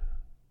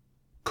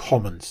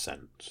common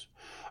sense.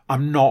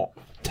 I'm not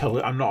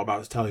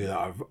about to tell you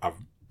that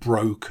I've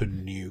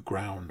broken new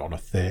ground on a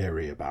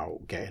theory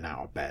about getting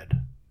out of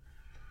bed.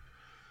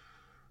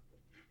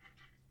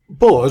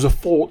 But as a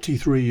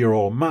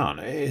 43-year-old man,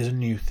 it is a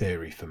new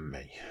theory for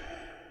me.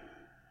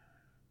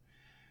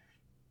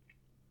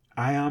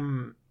 I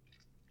am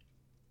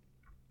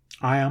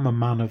a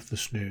man of the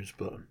snooze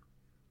button.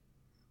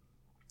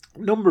 A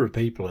number of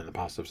people in the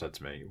past have said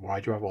to me, why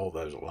do you have all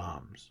those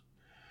alarms?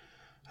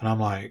 And I'm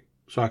like,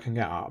 so I can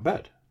get out of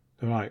bed.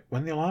 They're like,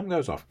 when the alarm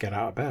goes off, get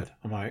out of bed.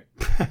 I'm like,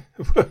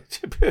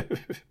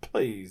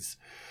 please.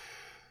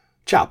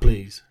 Chat,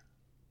 please.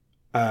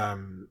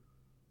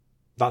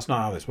 That's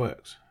not how this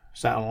works.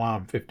 Set an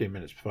alarm 15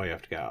 minutes before you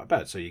have to get out of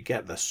bed, so you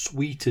get the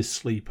sweetest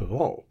sleep of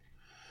all,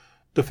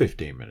 the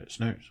 15-minute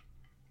snooze.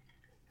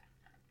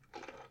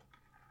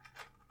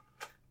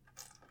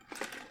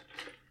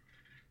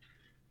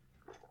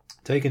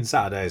 Taking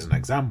Saturday as an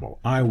example,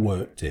 I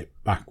worked it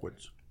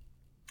backwards.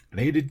 I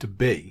needed to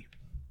be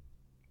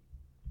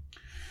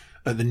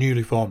at the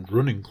newly formed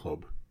running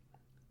club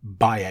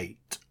by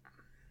 8.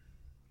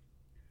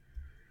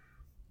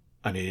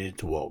 I needed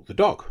to walk the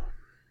dog.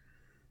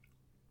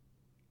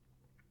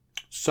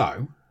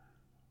 So,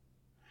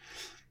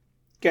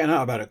 getting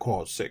out of bed at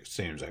 6:15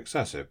 seems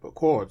excessive, but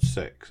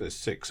 6:15 is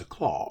 6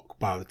 o'clock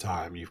by the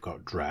time you've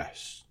got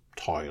dress,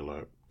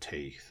 toilet,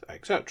 teeth,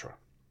 etc.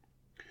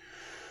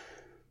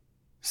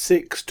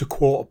 6 to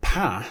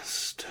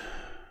 6:15,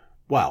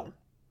 well,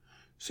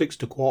 6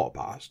 to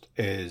 6:15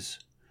 is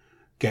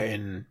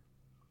getting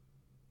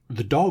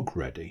the dog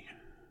ready.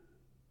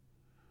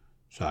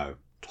 So,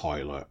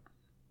 toilet,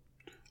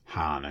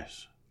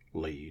 harness,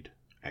 lead,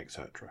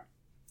 etc.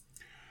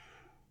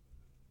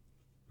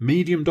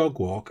 Medium dog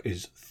walk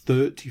is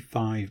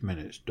 35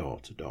 minutes door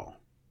to door.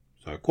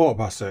 So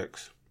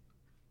 6:15.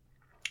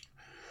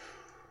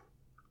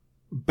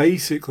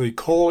 Basically,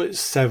 call it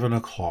 7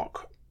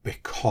 o'clock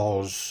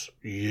because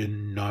you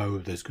know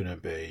there's going to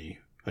be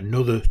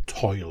another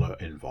toilet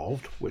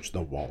involved, which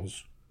there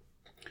was.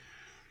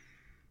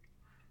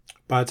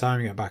 By the time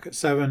you get back at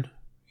 7,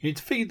 you need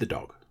to feed the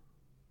dog.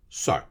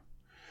 So,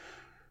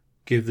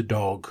 give the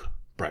dog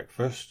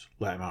breakfast,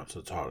 let him out to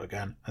the toilet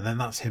again, and then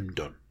that's him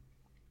done.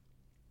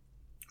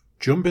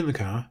 Jump in the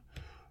car,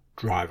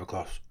 drive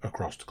across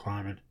to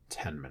climbing,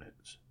 10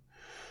 minutes.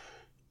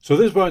 So at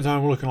this point in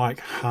time, we're looking like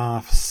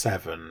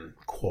 7:30,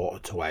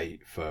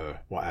 7:45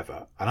 for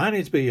whatever. And I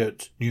need to be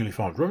at newly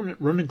formed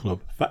running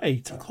club for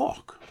 8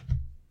 o'clock.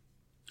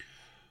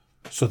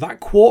 So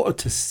that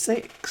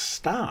 5:45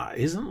 start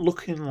isn't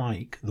looking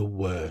like the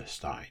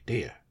worst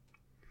idea.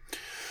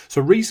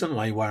 So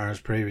recently, whereas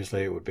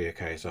previously it would be a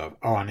case of,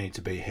 I need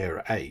to be here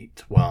at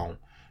 8. Well,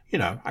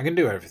 I can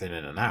do everything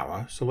in an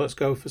hour, so let's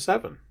go for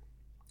 7.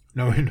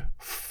 Knowing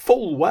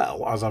full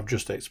well, as I've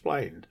just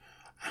explained,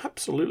 I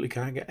absolutely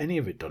can't get any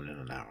of it done in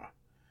an hour.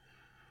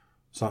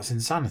 So that's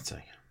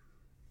insanity.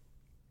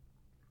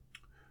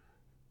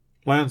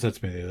 Leon said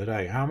to me the other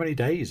day, how many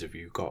days have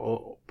you got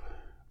up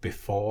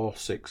before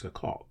 6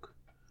 o'clock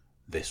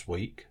this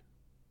week?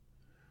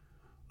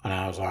 And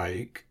I was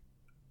like,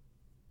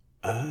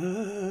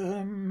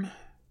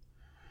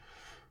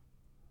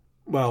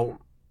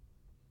 well,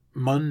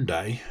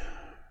 Monday.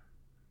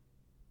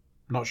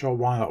 Not sure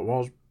why that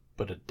was,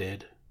 but I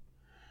did.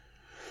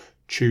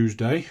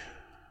 Tuesday.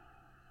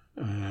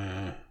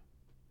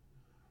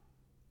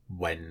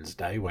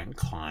 Wednesday went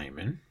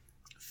climbing.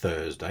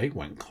 Thursday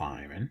went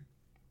climbing.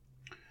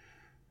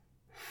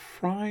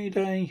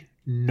 Friday,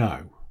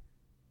 no.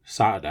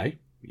 Saturday,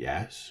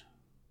 yes.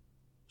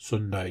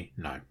 Sunday,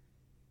 no.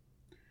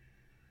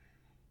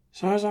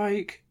 So I was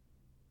like,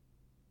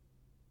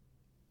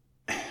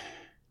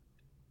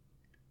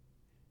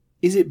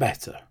 is it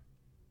better?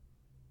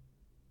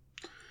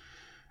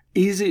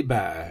 Is it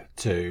better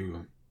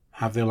to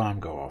have the alarm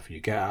go off, you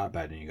get out of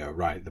bed and you go,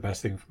 right, the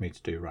best thing for me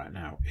to do right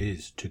now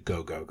is to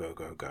go.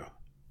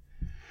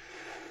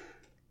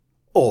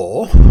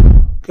 Or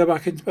go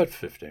back into bed for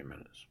 15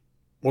 minutes.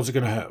 What's it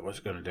going to hurt? What's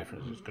it going to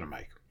difference it's going to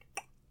make?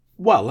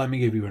 Well, let me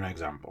give you an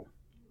example.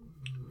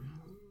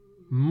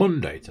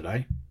 Monday,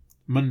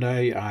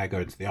 I go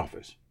into the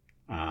office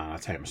and I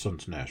take my son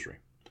to nursery.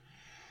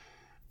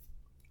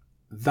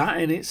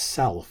 That in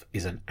itself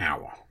is an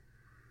hour.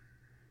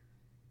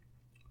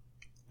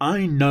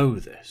 I know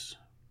this.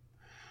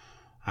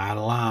 I had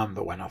an alarm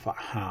that went off at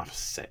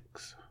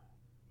 6:30.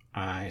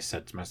 I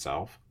said to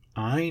myself,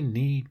 I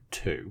need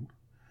to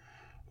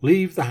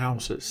leave the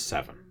house at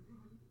 7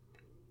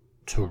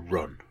 to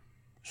run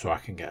so I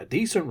can get a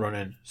decent run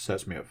in,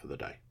 sets me up for the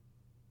day.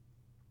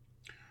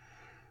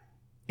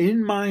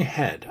 In my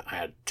head, I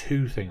had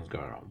 2 things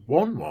going on.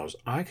 One was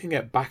I can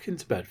get back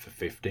into bed for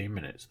 15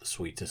 minutes, the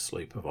sweetest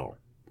sleep of all,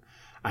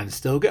 and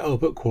still get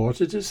up at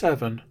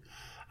 6:45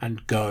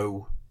 and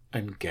go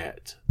and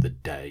get the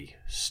day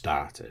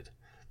started.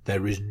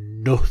 There is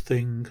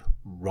nothing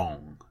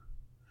wrong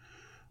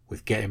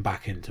with getting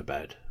back into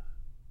bed,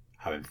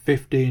 having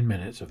 15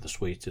 minutes of the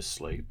sweetest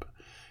sleep,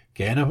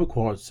 getting up at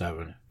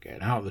 6:45,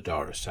 getting out the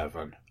door at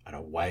 7, and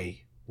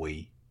away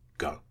we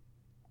go.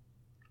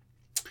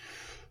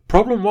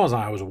 Problem was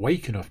I was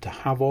awake enough to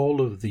have all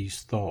of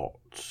these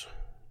thoughts.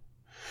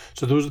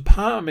 So there was a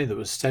part of me that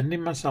was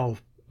sending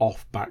myself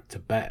off back to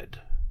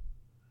bed,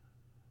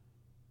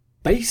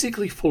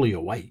 basically fully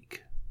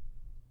awake.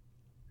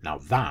 Now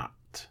that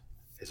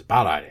is a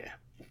bad idea.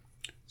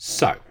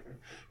 So,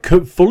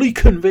 fully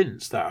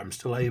convinced that I'm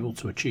still able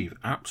to achieve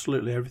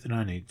absolutely everything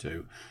I need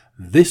to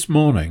this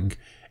morning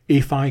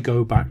if I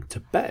go back to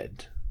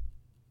bed.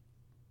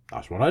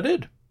 That's what I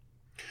did.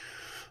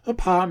 A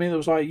part of me that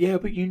was like, yeah,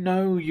 but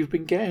you've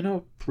been getting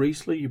up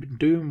recently, you've been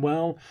doing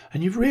well,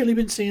 and you've really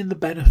been seeing the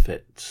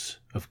benefits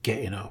of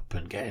getting up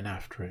and getting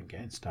after it and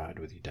getting started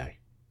with your day.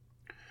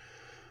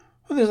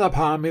 And there's that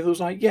part of me that was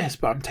like, yes,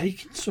 but I'm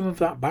taking some of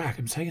that back.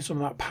 I'm taking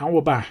some of that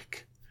power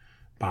back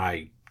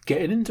by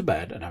getting into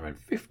bed and having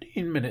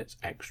 15 minutes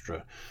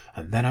extra,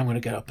 and then I'm going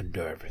to get up and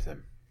do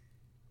everything.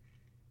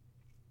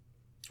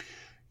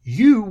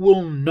 You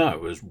will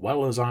know as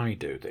well as I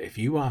do that if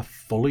you are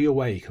fully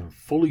awake and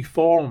fully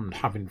formed,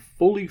 having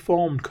fully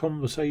formed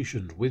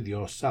conversations with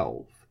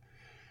yourself,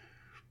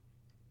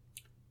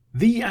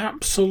 the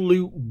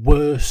absolute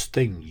worst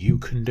thing you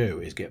can do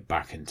is get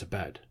back into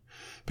bed.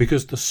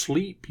 Because the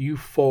sleep you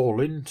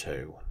fall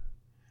into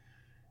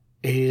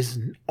is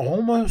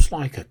almost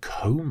like a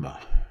coma.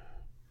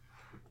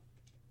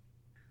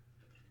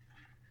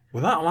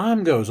 When that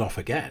alarm goes off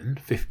again,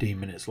 15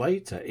 minutes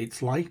later,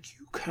 it's like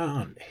you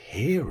can't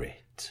hear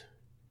it.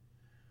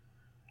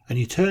 And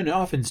you turn it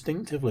off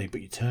instinctively,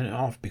 but you turn it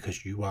off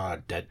because you are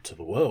dead to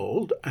the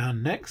world.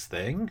 And next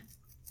thing,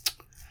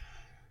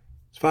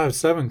 it's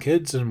 5-7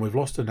 kids, and we've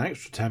lost an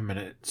extra 10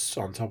 minutes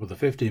on top of the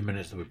 15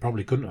 minutes that we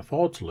probably couldn't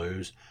afford to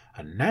lose.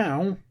 And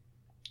now,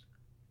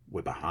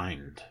 we're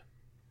behind.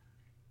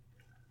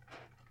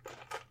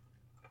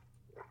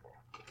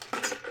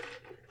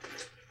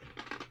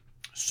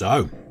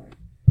 So,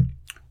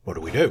 what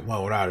do we do?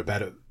 Well, we're out of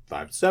bed at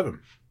 5-7.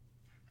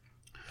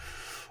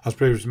 As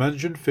previously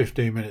mentioned,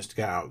 15 minutes to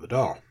get out the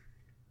door.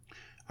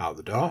 Out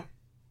the door.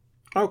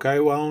 Okay,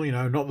 well,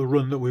 not the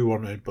run that we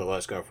wanted, but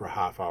let's go for a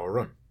half-hour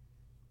run.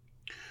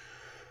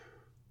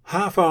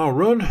 Half-hour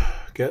run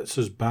gets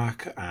us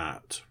back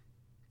at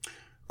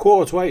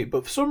 7:45,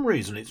 but for some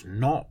reason it's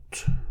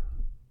not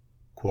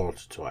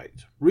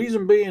 7:45.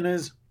 Reason being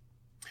is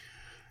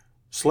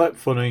slept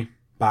funny,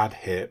 bad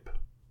hip,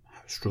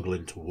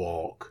 struggling to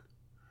walk.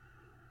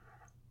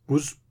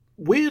 Was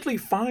weirdly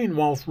fine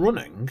whilst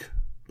running,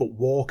 but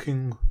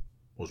walking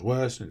was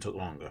worse and it took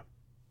longer.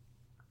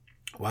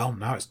 Well,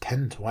 now it's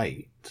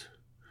 7:50.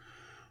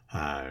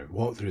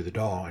 Walk through the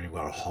door and you've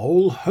got a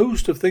whole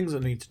host of things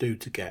that need to do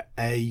to get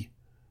A,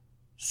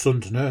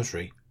 son to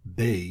nursery,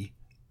 B,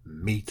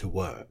 me to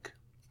work.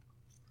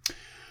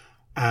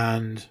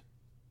 And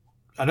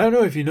I don't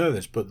know if you know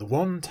this, but the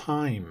one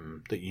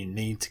time that you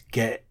need to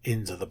get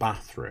into the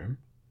bathroom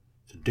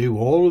to do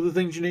all of the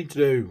things you need to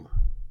do,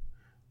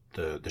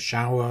 the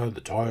shower,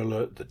 the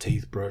toilet, the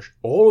teeth brush,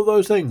 all of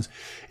those things,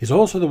 is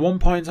also the one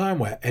point in time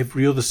where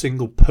every other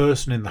single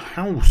person in the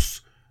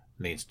house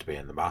needs to be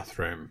in the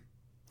bathroom.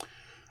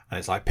 And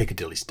it's like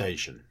Piccadilly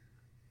Station.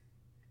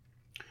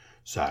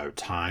 So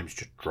time's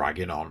just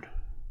dragging on.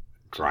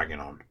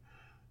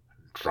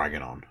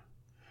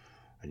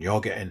 And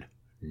you're getting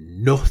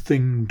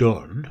nothing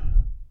done.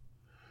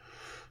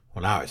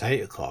 Well, now it's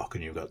 8 o'clock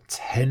and you've got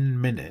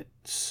 10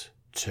 minutes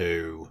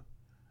to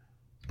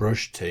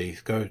brush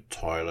teeth, go to the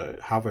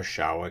toilet, have a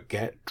shower,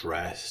 get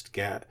dressed,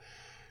 get,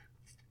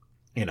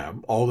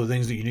 all the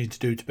things that you need to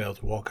do to be able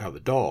to walk out the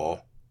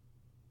door,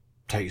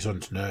 take your son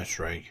to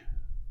nursery,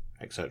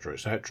 etc.,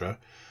 etc.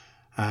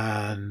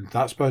 And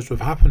that's supposed to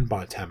have happened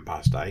by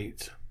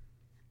 8:10.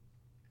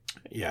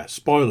 Yeah,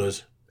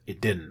 spoilers,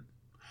 it didn't.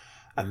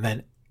 And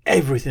then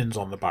everything's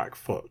on the back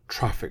foot.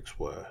 Traffic's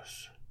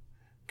worse.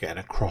 Getting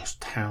across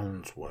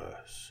town's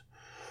worse.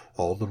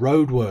 All the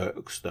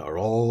roadworks that are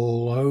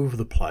all over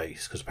the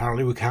place, because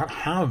apparently we can't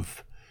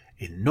have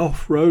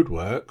enough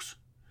roadworks.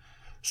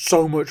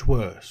 So much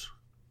worse.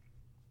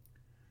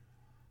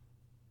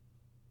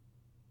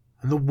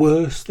 And the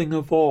worst thing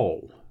of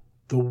all,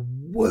 the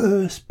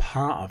worst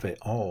part of it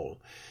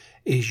all,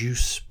 is you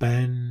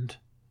spend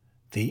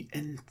the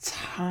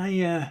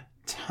entire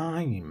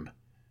time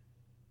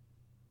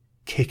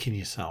kicking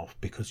yourself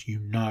because you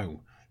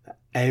know that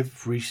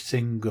every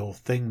single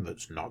thing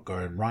that's not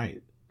going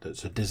right,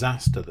 that's a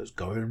disaster, that's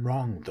going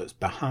wrong, that's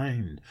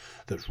behind,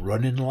 that's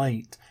running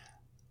late,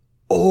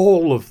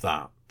 all of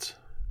that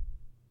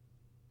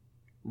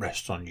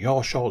rests on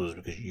your shoulders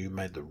because you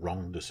made the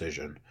wrong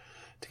decision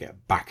to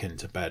get back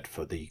into bed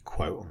for the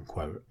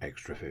quote-unquote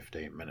extra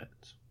 15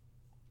 minutes.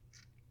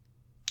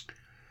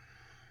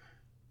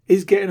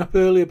 Is getting up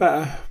earlier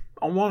better?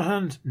 On one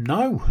hand,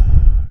 no.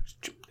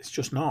 It's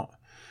just not.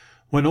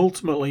 When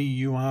ultimately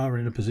you are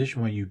in a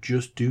position where you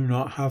just do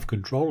not have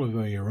control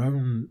over your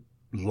own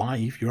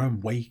life, your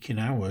own waking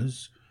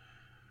hours,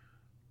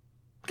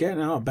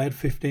 getting out of bed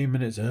 15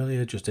 minutes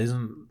earlier just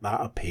isn't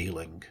that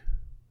appealing.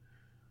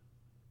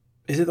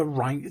 Is it the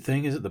right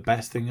thing? Is it the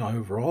best thing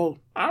overall?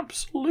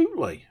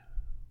 Absolutely.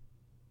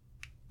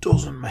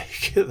 Doesn't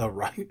make it the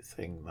right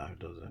thing though,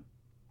 does it?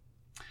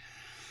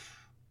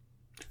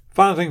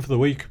 Final thing for the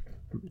week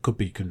could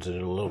be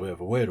considered a little bit of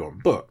a weird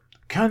one, but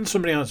can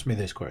somebody answer me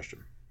this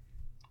question?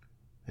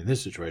 In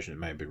this situation, it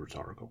may be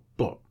rhetorical,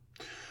 but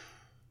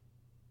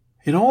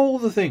in all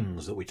the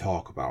things that we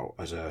talk about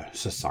as a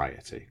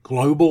society,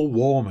 global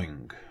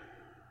warming,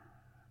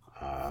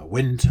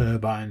 wind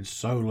turbines,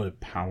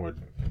 solar-powered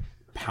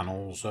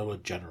panels, solar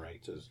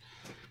generators,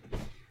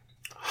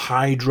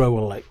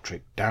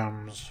 hydroelectric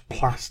dams,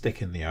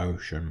 plastic in the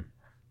ocean,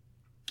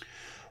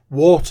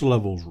 water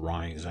levels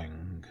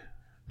rising,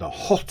 the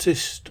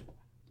hottest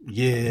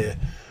year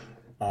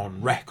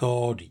on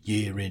record,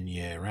 year in,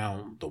 year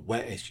out, the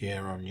wettest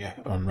year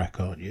on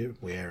record,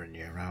 year in,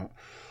 year out.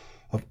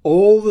 Of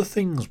all the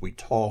things we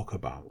talk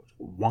about,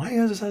 why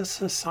as a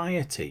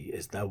society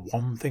is there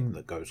one thing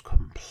that goes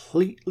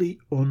completely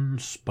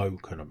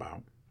unspoken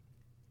about?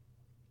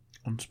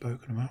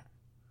 Unspoken about?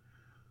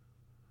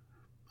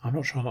 I'm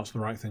not sure that's the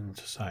right thing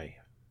to say.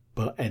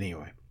 But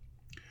anyway.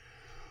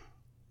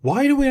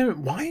 Why do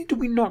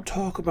we not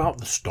talk about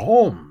the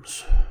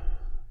storms?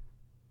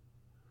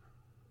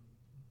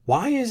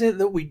 Why is it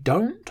that we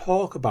don't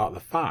talk about the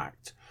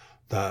fact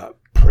that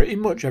pretty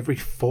much every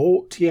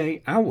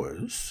 48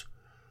 hours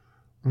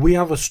we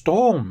have a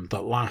storm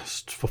that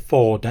lasts for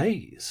 4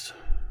 days?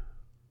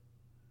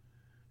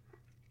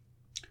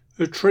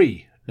 A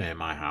tree near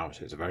my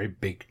house. It's a very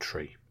big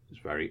tree.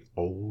 It's very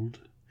old.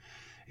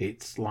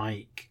 It's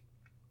like,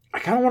 I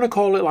kind of want to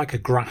call it like a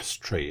grass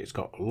tree. It's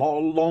got a lot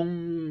of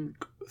long,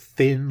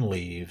 thin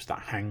leaves that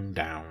hang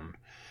down.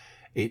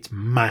 It's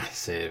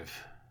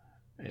massive.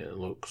 It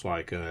looks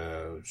like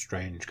a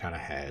strange kind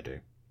of hairdo.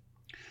 A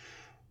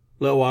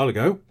little while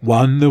ago,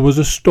 when there was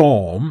a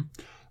storm,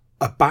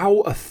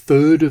 about a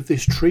third of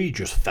this tree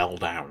just fell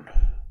down.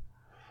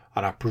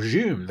 And I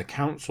presume the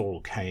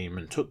council came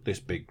and took this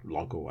big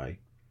log away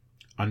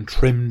and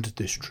trimmed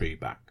this tree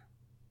back.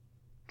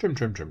 Trim,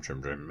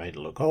 made it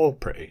look all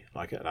pretty,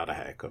 like it had a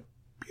haircut.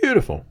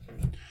 Beautiful.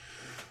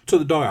 Took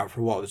the dog out for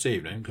a walk this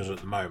evening, because at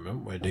the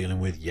moment we're dealing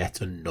with yet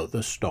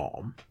another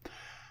storm.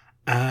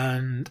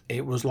 And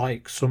it was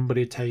like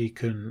somebody had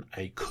taken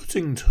a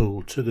cutting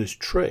tool to this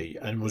tree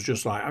and was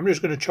just like, I'm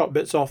just going to chop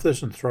bits off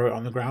this and throw it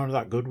on the ground. Is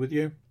that good with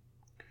you?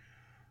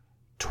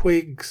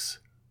 Twigs,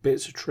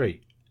 bits of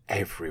tree,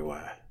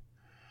 everywhere.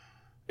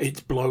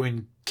 It's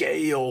blowing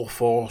gale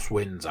force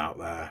winds out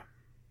there.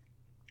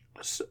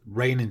 It's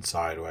raining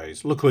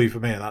sideways. Luckily for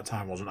me at that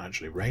time it wasn't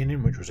actually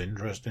raining, which was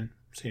interesting.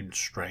 Seemed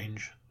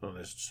strange.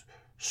 This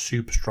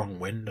super strong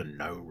wind and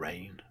no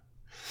rain.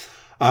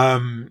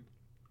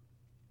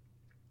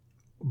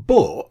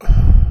 But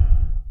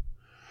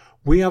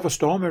we have a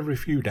storm every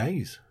few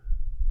days.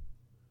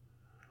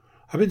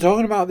 I've been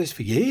talking about this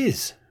for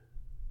years.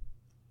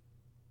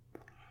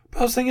 But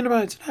I was thinking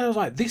about it today. I was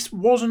like, this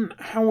wasn't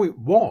how it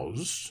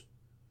was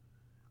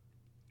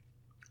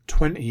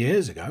 20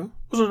 years ago.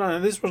 This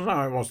wasn't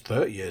how it was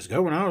 30 years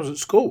ago when I was at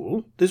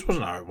school. This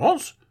wasn't how it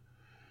was.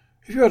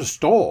 If you had a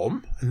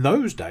storm in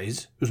those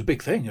days, it was a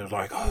big thing. It was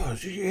like, oh,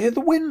 did you hear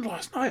the wind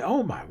last night?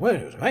 Oh my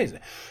word, it was amazing.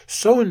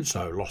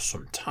 So-and-so lost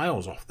some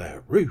tiles off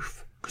their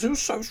roof because it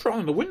was so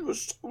strong. The wind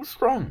was so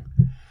strong.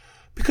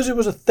 Because it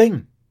was a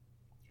thing.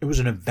 It was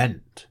an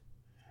event.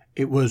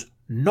 It was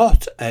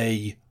not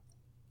a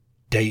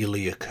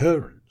daily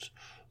occurrence.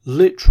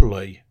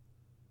 Literally,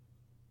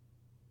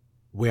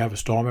 we have a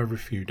storm every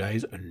few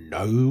days and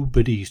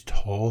nobody's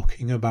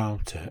talking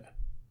about it.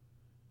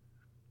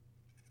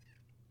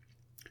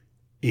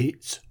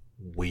 It's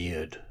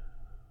weird.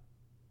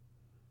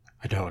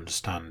 I don't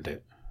understand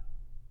it.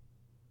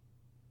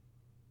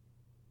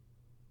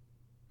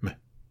 Meh.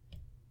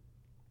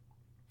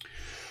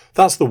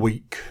 That's the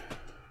week.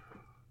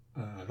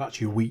 That's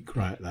your week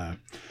right there.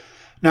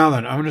 Now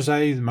then, I'm going to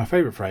say my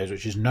favourite phrase,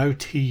 which is no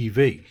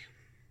TV.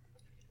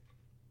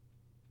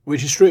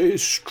 Which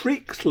is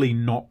strictly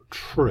not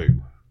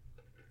true.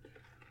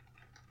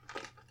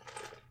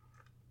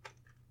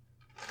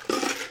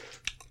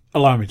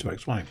 Allow me to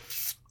explain.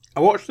 I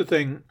watched the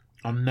thing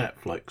on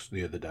Netflix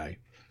the other day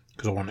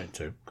because I wanted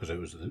to, because it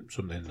was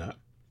something that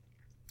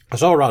I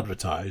saw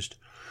advertised.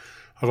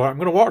 I was like, I'm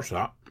going to watch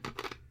that.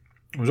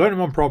 There was only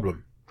one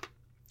problem.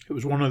 It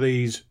was one of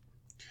these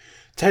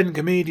 10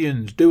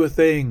 comedians do a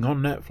thing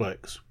on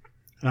Netflix.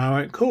 And I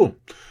went, cool.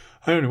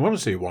 I only want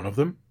to see one of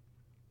them.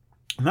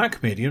 And that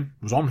comedian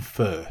was on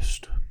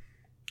first.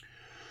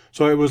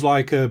 So it was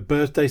like a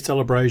birthday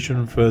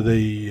celebration for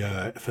the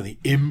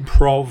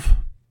improv.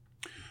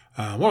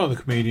 One of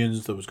the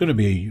comedians that was going to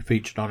be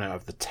featured on it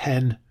of the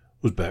 10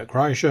 was Bert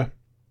Kreischer.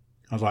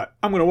 I was like,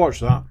 I'm going to watch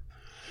that.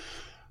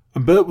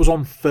 And Bert was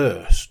on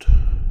first.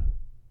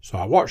 So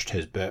I watched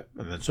his bit,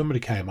 and then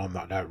somebody came on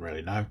that I don't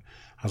really know.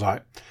 I was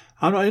like,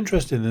 I'm not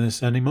interested in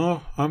this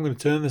anymore. I'm going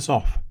to turn this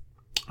off.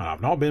 And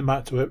I've not been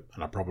back to it,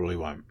 and I probably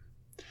won't.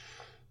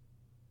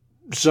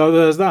 So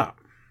there's that.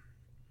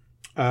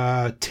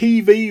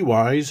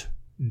 TV-wise,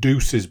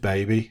 deuces,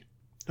 baby.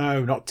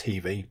 No, not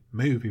TV.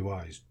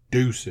 Movie-wise,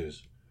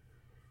 deuces.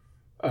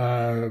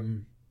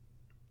 And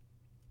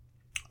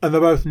they're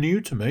both new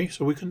to me,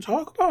 so we can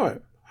talk about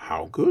it.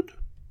 How good?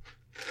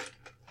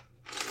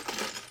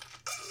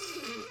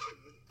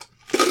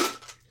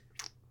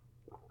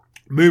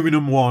 Movie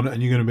number one,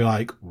 and you're going to be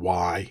like,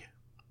 why?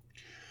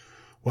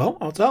 Well,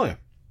 I'll tell you.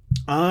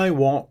 I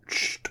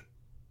watched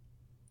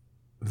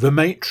The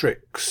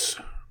Matrix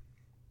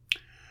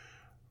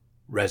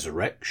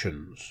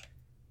Resurrections.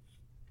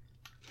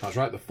 That's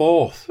right, the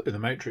fourth in the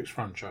Matrix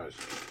franchise.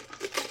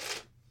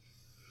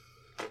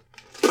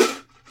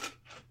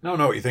 Now I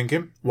know what you're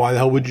thinking. Why the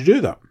hell would you do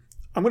that?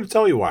 I'm going to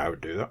tell you why I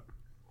would do that.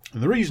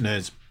 And the reason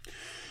is,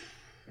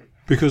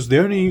 Because the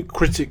only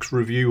critics'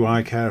 review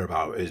I care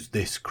about is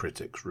this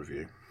critic's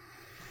review.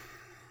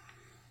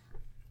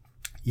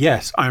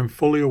 Yes, I'm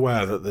fully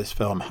aware that this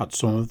film had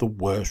some of the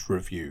worst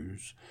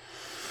reviews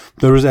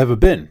there has ever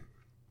been.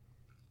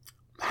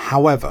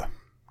 However,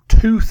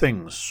 two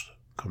things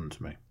come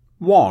to me.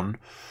 One,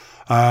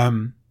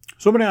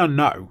 somebody I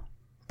know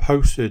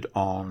posted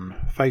on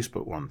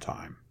Facebook one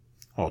time,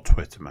 or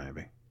Twitter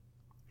maybe,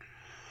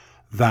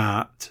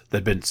 that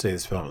they'd been to see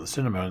this film at the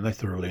cinema and they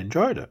thoroughly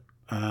enjoyed it.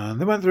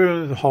 And they went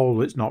through the whole,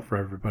 it's not for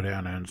everybody,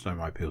 and I understand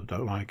why people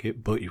don't like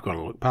it, but you've got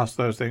to look past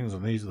those things,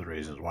 and these are the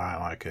reasons why I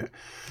like it.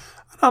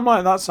 And I'm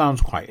like, that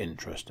sounds quite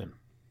interesting.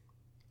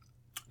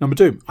 Number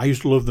two, I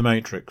used to love The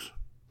Matrix.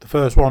 The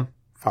first one,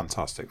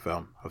 fantastic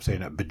film. I've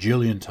seen it a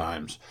bajillion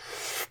times.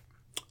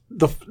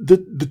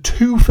 The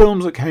two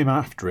films that came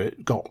after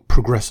it got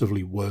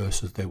progressively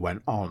worse as they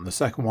went on. The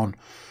second one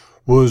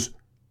was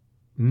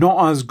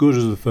not as good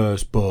as the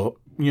first, but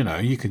you know,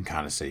 you can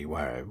kind of see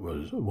where it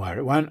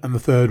went. And the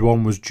third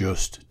one was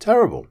just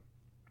terrible.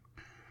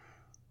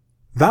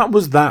 That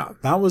was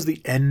that. That was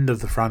the end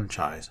of the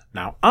franchise.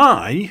 Now,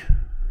 I,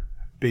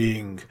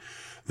 being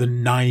the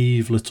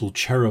naive little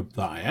cherub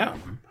that I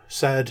am,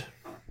 said,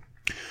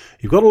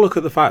 you've got to look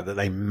at the fact that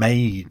they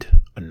made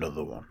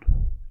another one.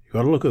 You've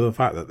got to look at the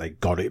fact that they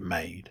got it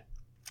made.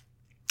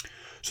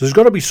 So there's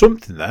got to be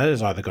something there.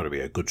 There's either got to be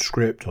a good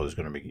script, or there's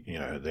going to be, you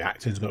know, the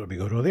acting's got to be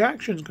good, or the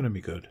action's going to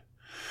be good.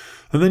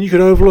 And then you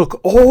could overlook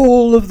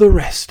all of the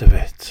rest of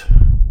it.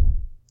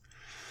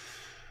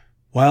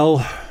 Well,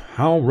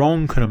 how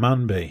wrong can a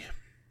man be?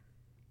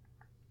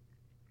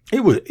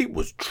 It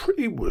was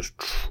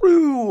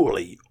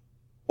truly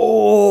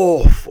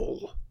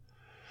awful.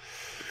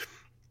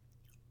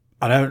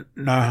 I don't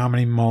know how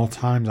many more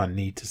times I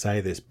need to say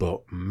this,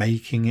 but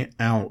making it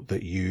out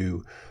that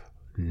you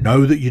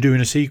know that you're doing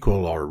a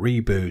sequel or a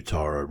reboot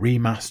or a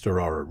remaster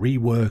or a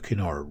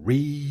reworking or a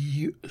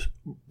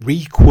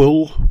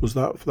requel, was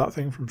that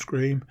thing from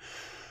Scream?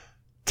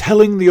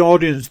 Telling the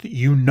audience that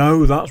you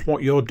know that's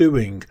what you're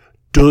doing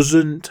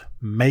doesn't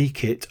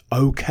make it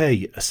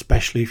okay,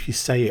 especially if you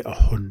say it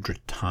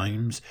 100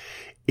 times.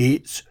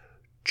 It's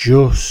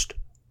just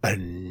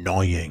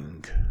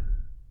annoying.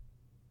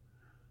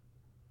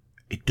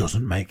 It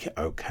doesn't make it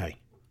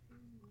okay.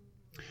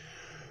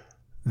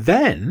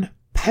 Then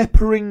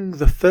peppering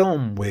the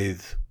film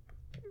with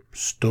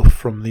stuff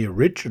from the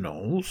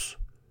originals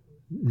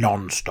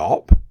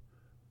non-stop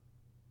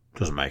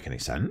doesn't make any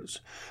sense.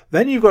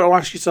 Then you've got to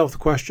ask yourself the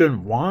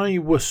question, why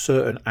were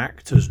certain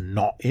actors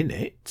not in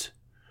it?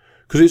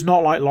 Because it's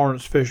not like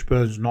Lawrence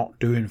Fishburne's not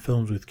doing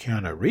films with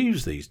Keanu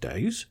Reeves these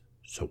days,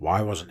 so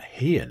why wasn't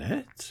he in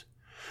it?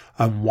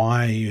 And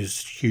why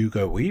is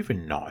Hugo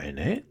Weaving not in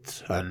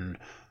it? And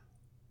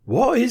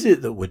what is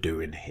it that we're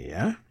doing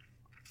here?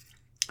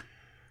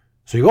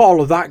 So you've got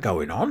all of that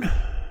going on.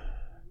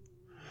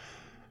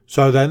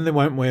 So then they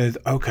went with,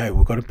 okay,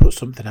 we've got to put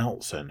something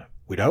else in.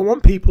 We don't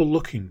want people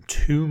looking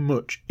too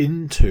much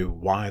into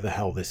why the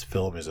hell this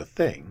film is a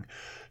thing.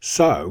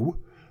 So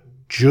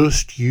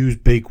just use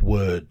big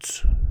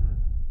words.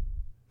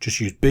 Just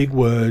use big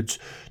words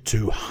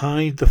to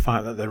hide the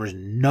fact that there is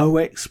no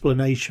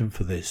explanation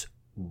for this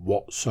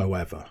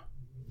whatsoever.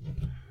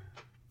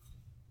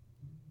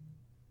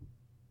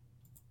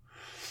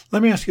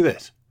 Let me ask you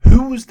this.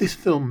 Who was this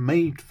film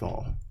made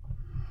for?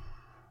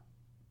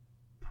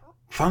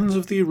 Fans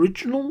of the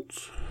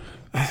originals?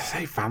 I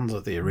say fans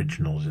of the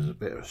originals is a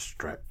bit of a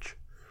stretch.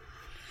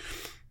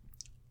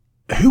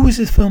 Who was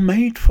this film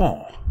made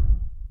for?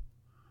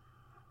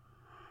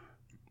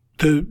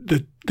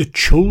 The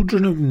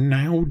children of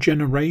now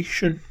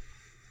generation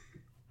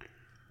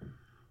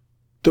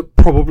that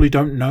probably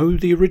don't know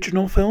the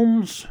original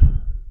films?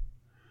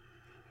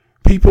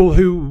 People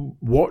who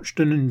watched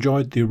and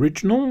enjoyed the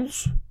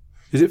originals?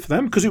 Is it for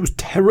them? Because it was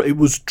it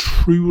was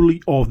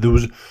truly odd.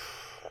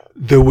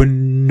 There were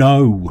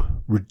no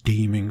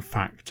redeeming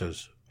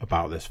factors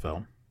about this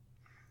film.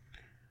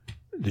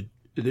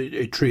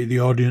 It treated the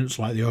audience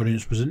like the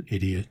audience was an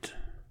idiot.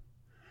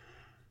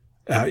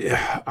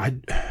 I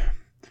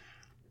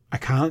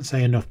can't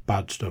say enough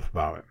bad stuff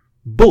about it.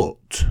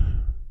 But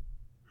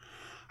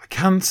I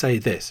can say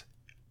this.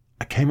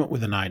 I came up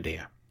with an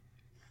idea.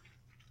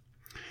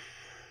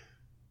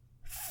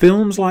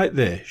 Films like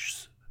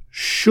this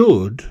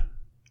should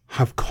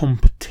have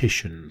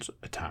competitions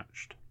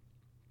attached.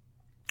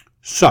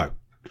 So,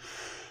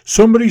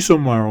 somebody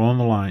somewhere along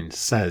the line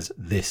says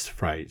this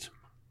phrase.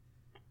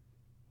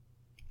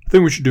 I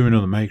think we should do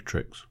another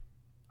Matrix.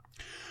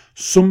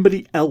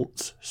 Somebody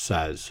else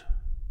says,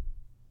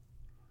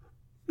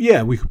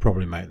 yeah, we could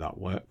probably make that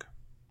work.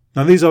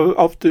 Now, these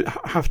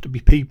have to be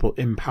people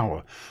in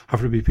power,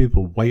 have to be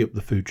people way up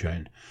the food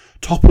chain.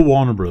 Topper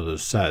Warner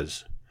Brothers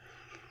says,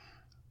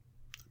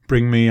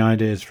 bring me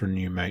ideas for a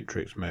new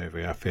Matrix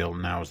movie. I feel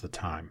now's the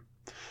time.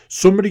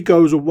 Somebody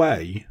goes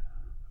away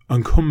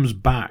and comes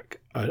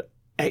back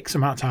X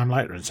amount of time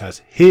later and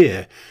says,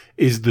 here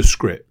is the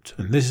script,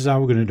 and this is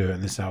how we're going to do it,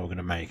 and this is how we're going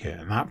to make it.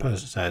 And that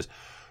person says,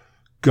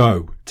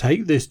 go,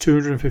 take this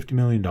 $250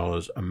 million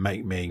and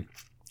make me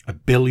 $1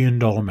 billion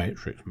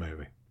Matrix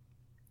movie.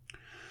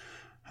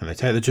 And they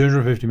take the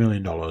 $250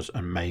 million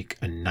and make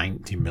a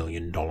 $90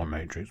 million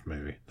Matrix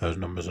movie. Those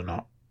numbers are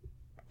not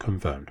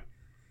confirmed.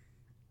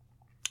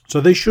 So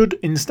they should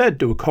instead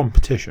do a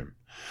competition.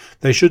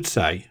 They should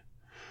say,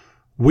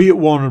 we at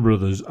Warner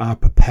Brothers are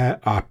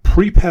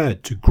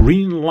prepared to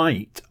green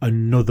light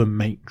another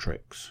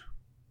Matrix.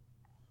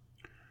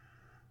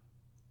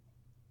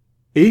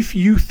 If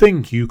you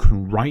think you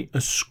can write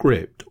a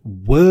script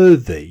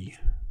worthy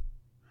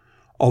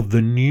of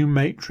the new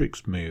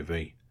Matrix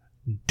movie,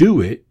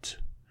 do it,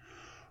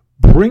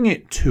 bring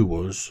it to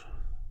us,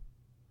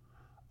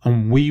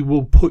 and we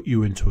will put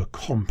you into a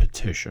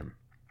competition.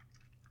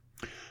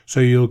 So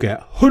you'll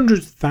get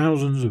hundreds of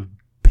thousands of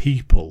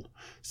people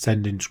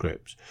sending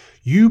scripts.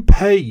 You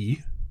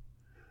pay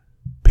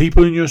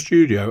people in your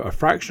studio a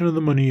fraction of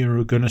the money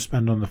you're going to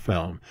spend on the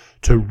film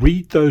to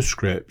read those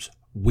scripts,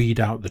 weed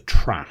out the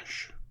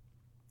trash.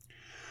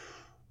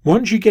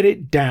 Once you get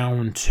it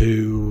down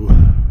to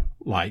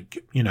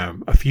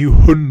a few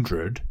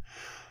hundred,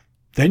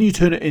 then you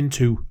turn it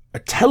into a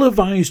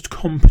televised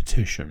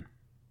competition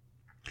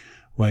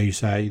where you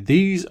say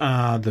these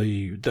are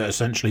the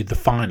essentially the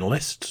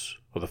finalists,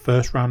 or the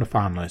first round of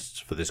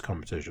finalists for this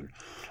competition.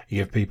 You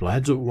give people a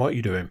heads up what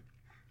you're doing,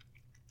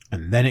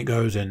 and then it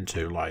goes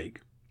into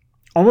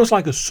almost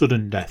like a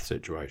sudden death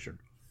situation.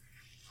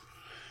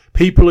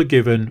 People are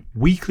given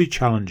weekly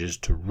challenges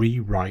to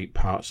rewrite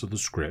parts of the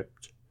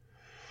script,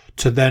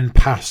 to then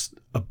pass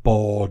a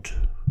board,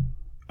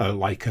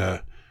 like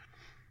a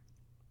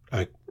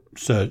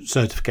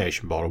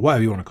certification board, or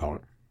whatever you want to call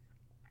it.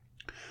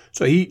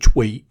 So each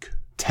week,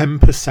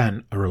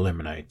 10% are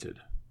eliminated.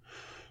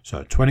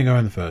 So 20 go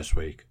in the first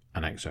week,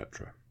 and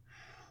etc.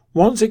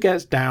 Once it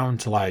gets down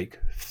to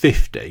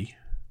 50,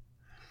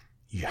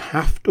 you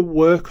have to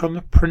work on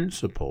the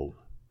principle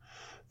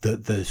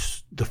that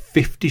the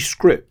 50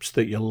 scripts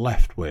that you're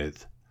left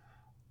with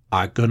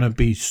are going to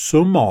be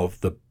some of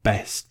the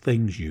best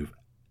things you've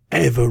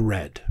ever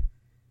read.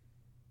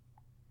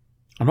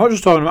 I'm not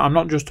just talking about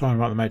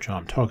the Matrix.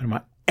 I'm talking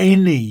about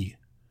any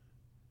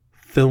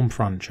film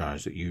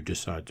franchise that you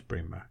decide to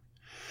bring back.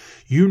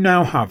 You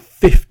now have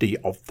 50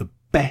 of the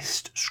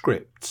best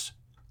scripts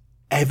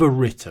ever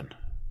written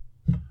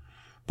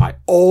by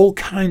all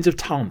kinds of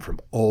talent from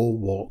all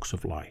walks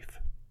of life.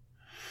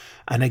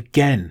 And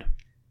again,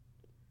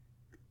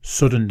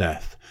 sudden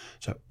death.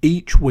 So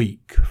each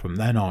week from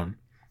then on,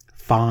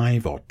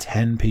 5 or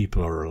 10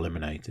 people are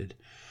eliminated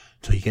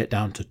till you get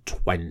down to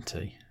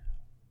 20.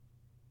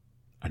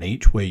 And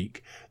each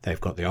week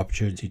they've got the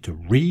opportunity to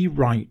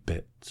rewrite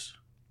bits.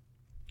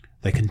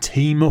 They can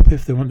team up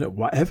if they want to,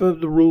 whatever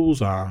the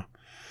rules are.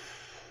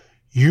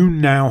 You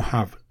now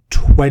have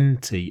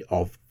 20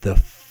 of the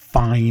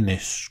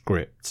finest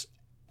scripts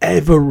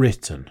ever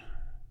written.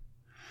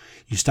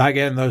 You start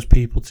getting those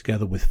people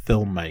together with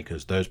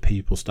filmmakers. Those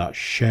people start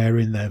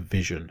sharing their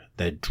vision,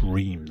 their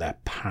dream, their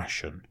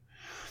passion.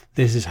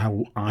 This is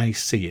how I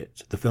see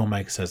it. The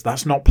filmmaker says,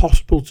 that's not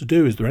possible to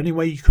do. Is there any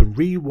way you can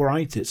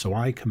rewrite it so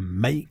I can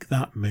make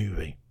that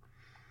movie?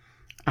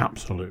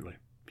 Absolutely.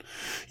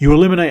 You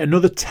eliminate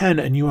another 10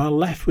 and you are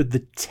left with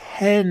the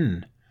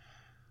 10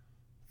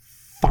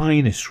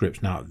 finest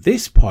scripts. Now, at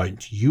this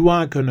point, you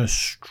are going to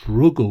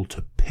struggle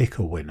to pick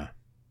a winner.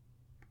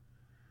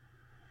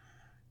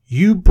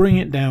 You bring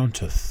it down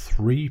to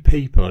 3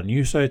 people and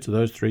you say to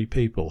those 3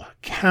 people,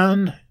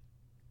 can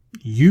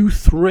you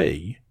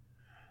 3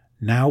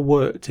 now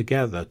work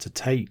together to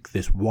take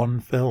this one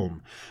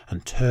film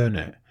and turn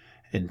it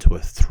into a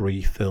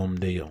 3-film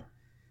deal?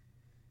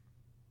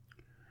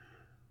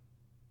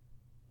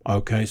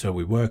 Okay, so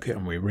we work it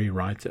and we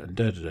rewrite it and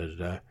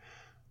da-da-da-da-da.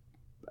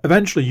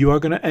 Eventually, you are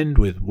going to end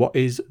with what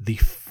is the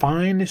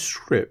finest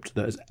script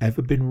that has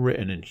ever been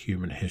written in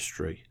human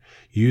history.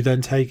 You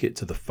then take it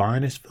to the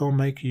finest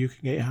filmmaker you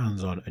can get your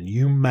hands on and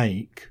you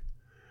make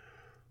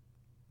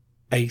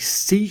a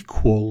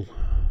sequel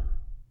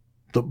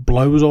that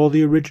blows all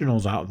the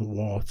originals out of the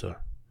water.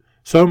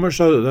 So much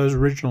so that those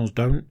originals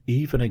don't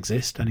even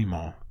exist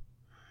anymore.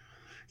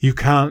 You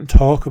can't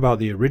talk about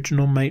the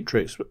original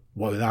Matrix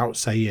without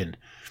saying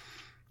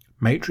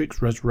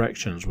Matrix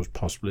Resurrections was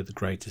possibly the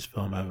greatest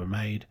film ever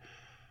made.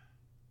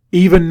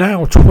 Even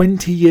now,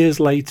 20 years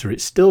later, it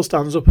still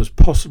stands up as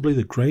possibly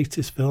the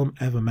greatest film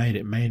ever made.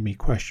 It made me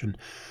question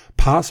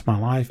parts of my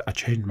life. I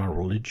changed my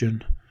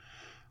religion.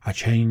 I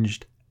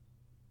changed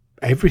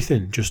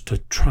everything just to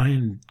try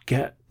and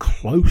get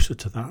closer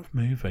to that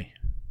movie.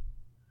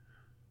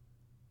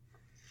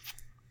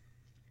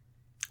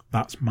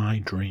 That's my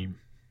dream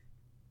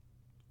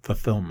for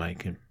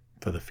filmmaking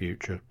for the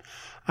future.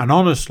 And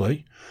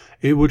honestly,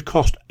 it would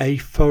cost a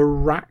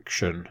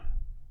fraction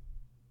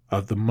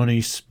of the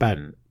money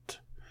spent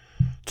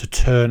to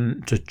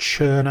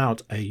churn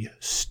out a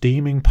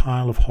steaming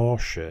pile of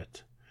horse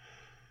shit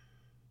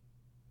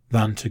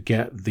than to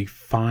get the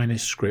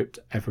finest script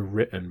ever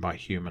written by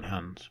human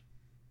hands.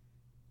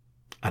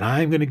 And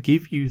I'm going to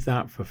give you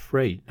that for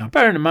free. Now,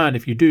 bearing in mind,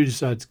 if you do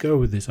decide to go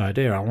with this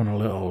idea, I want a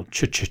little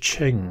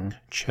cha-cha-ching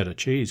cheddar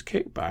cheese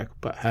kickback.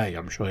 But hey,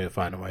 I'm sure you'll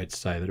find a way to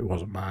say that it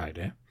wasn't my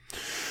idea.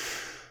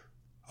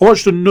 I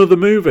watched another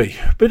movie,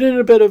 but in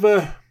a bit of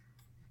a...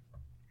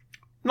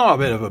 Not a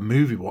bit of a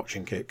movie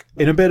watching kick.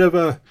 In a bit of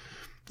a...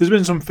 There's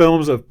been some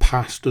films that have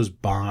passed us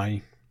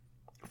by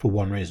for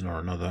one reason or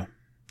another.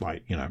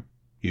 Like,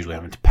 usually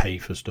having to pay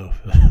for stuff.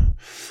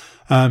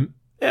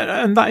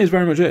 And that is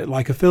very much it.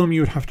 Like a film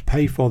you would have to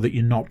pay for that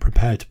you're not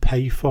prepared to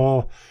pay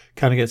for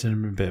kind of gets in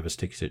a bit of a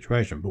sticky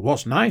situation. But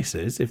what's nice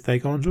is if they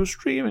go onto a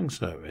streaming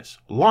service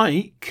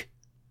like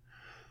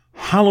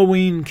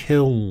Halloween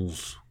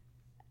Kills.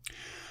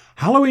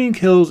 Halloween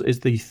Kills is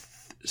the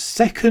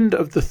second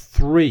of the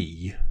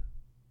 3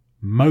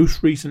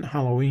 most recent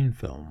Halloween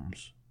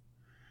films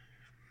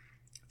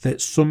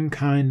that's some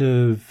kind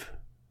of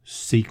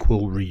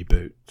sequel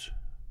reboot.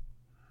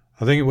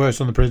 I think it works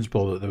on the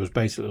principle that there was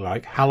basically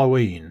like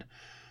Halloween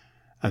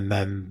and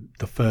then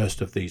the first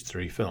of these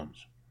 3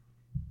 films.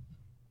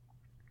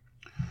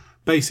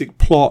 Basic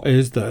plot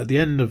is that at the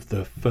end of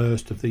the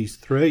first of these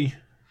 3,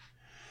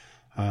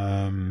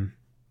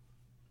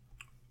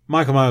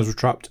 Michael Myers was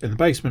trapped in the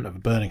basement of a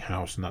burning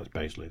house, and that's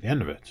basically the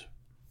end of it.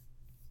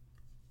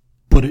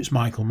 But it's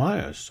Michael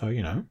Myers, so,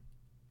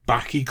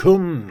 back he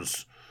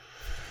comes.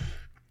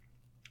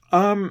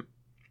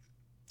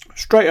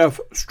 Straight out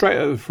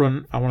the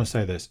front, I want to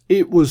say this.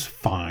 It was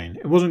fine.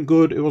 It wasn't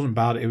good. It wasn't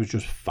bad. It was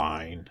just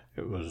fine.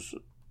 It was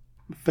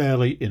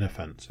fairly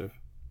inoffensive.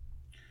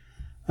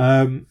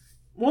 One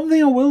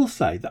thing I will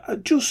say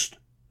that just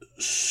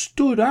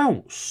stood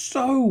out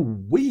so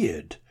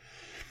weird,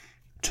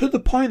 to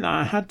the point that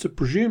I had to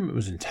presume it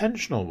was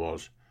intentional,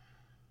 was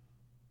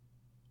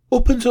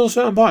up until a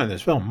certain point in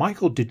this film,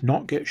 Michael did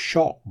not get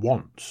shot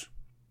once.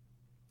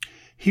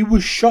 He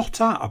was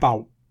shot at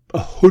about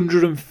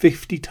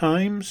 150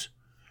 times,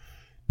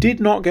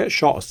 did not get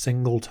shot a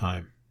single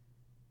time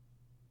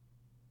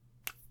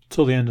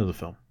till the end of the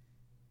film.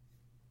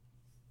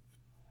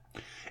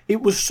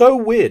 It was so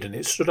weird and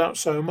it stood out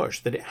so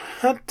much that it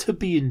had to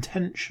be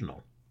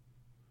intentional,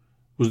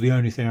 was the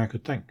only thing I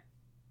could think.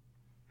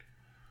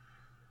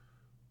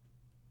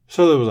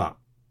 So there was that.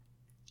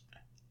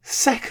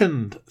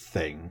 Second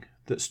thing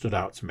that stood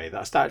out to me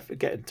that I started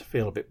getting to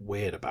feel a bit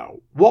weird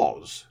about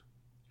was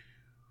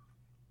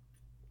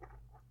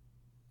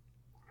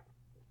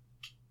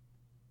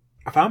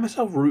I found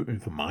myself rooting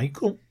for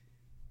Michael.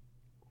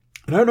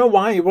 I don't know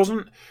why. It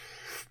wasn't...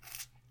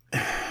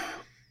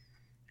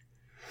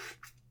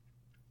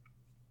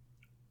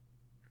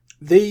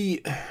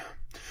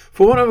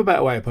 For want of a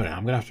better way of putting it,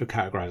 I'm going to have to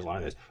categorise it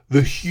like this.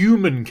 The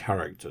human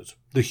characters,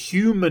 the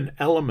human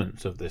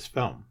elements of this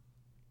film.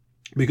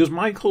 Because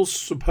Michael's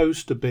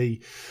supposed to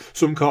be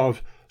some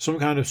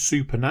kind of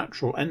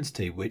supernatural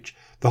entity, which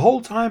the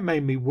whole time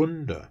made me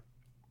wonder,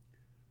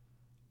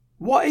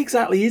 what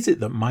exactly is it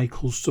that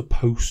Michael's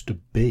supposed to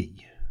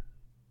be?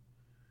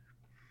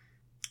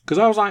 Because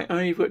I was like, oh,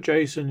 you've got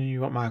Jason and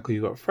you've got Michael,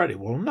 you've got Freddy.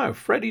 Well, no,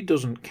 Freddy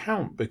doesn't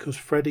count because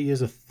Freddy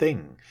is a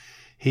thing.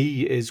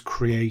 He is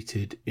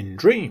created in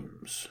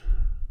dreams.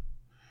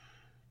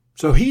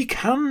 So he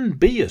can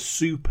be a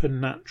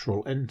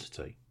supernatural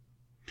entity.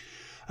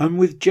 And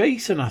with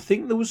Jason, I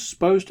think there was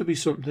supposed to be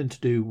something to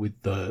do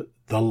with the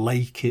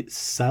lake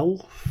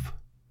itself.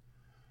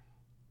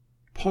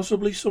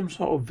 Possibly some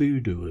sort of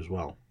voodoo as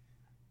well.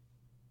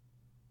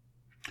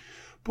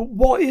 But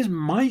what is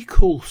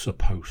Michael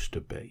supposed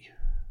to be?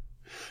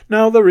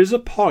 Now, there is a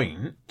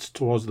point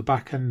towards the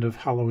back end of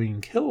Halloween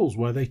Kills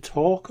where they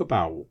talk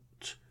about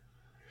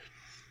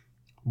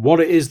what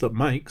it is that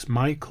makes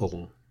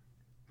Michael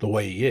the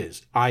way he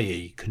is,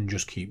 i.e. can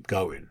just keep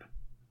going.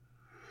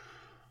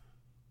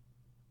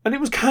 And it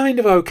was kind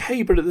of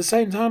okay, but at the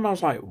same time I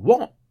was like,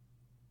 what?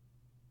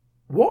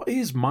 What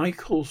is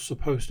Michael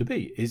supposed to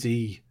be? Is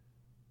he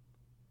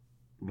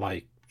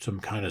like some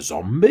kind of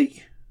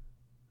zombie?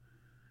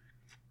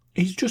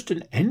 He's just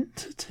an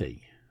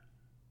entity.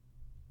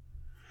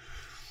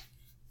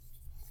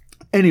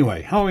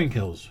 Anyway, Halloween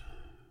Kills.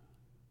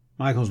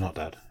 Michael's not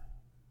dead.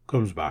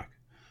 Comes back.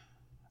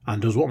 And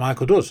does what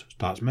Michael does.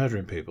 Starts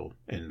murdering people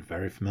in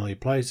very familiar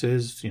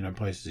places.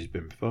 Places he's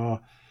been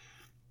before.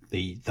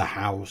 The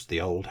house,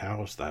 the old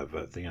house,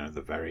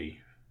 the very,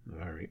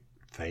 very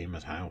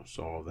famous house,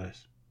 all of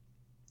this.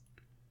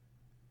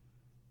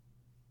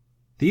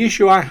 The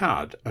issue I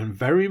had, and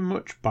very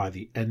much by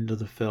the end of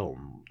the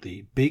film,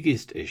 the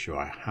biggest issue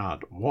I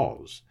had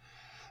was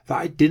that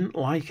I didn't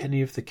like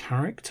any of the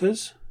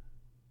characters.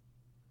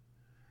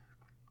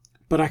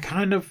 But I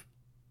kind of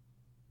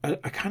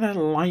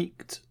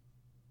liked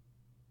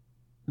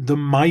the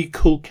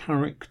Michael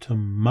character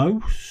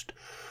most,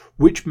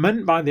 which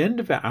meant by the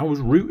end of it, I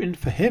was rooting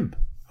for him.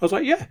 I was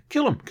like, yeah,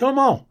 kill them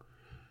all.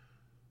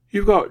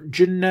 You've got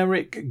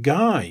generic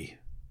guy.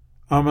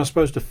 Am I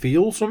supposed to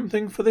feel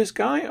something for this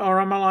guy? Or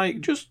am I like,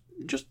 just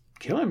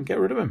kill him, get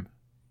rid of him?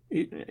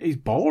 He's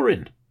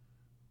boring.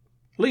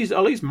 At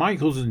least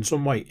Michael's in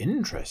some way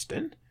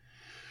interesting.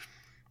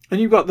 And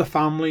you've got the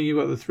family, you've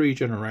got the 3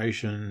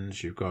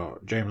 generations, you've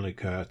got Jamie Lee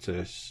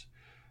Curtis,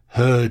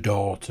 her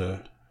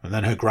daughter, and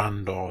then her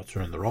granddaughter,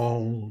 and they're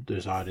all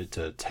decided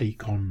to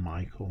take on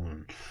Michael,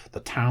 and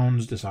the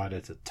town's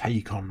decided to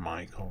take on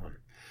Michael.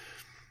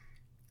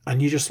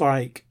 And you're just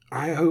like,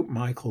 I hope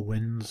Michael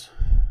wins.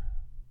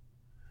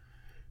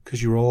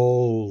 Because you're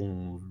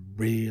all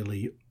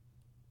really,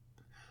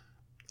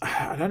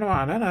 I don't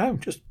know,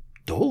 just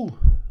dull.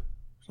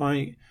 It's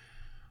like,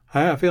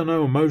 I feel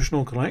no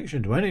emotional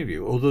connection to any of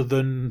you other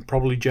than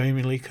probably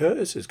Jamie Lee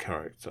Curtis's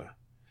character.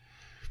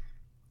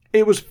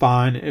 It was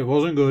fine. It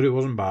wasn't good. It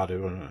wasn't bad.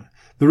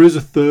 There is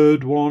a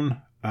third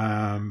one.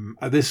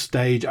 At this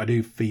stage, I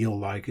do feel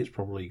like it's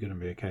probably going to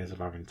be a case of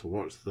having to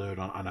watch the third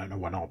one. I don't know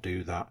when I'll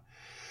do that.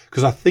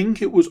 Because I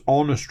think it was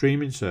on a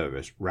streaming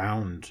service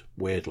round,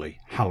 weirdly,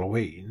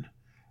 Halloween.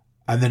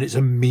 And then it's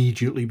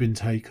immediately been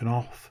taken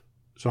off.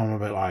 So I'm a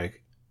bit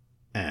like,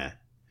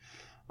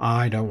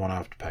 I don't want to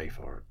have to pay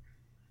for it.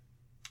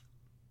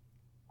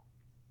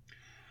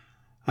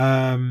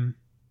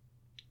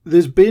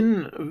 There's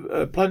been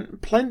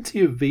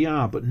plenty of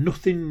VR, but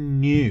nothing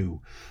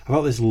new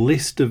about this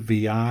list of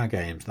VR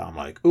games that I'm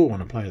like, oh, I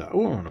want to play that.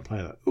 Oh, I want to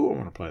play that. Oh, I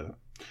want to play that.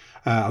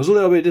 I was a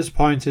little bit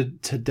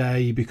disappointed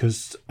today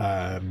because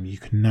you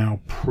can now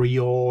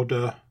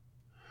pre-order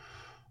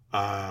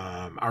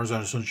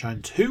Arizona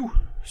Sunshine 2,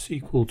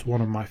 sequel to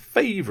one of my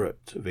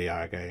favourite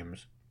VR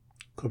games.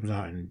 Comes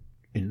out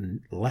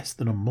in less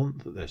than a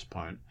month at this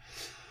point.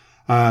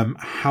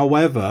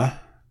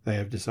 However, they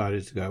have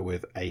decided to go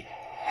with a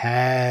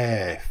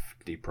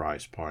hefty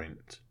price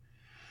point,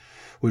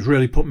 which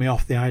really put me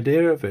off the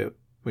idea of it,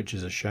 which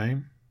is a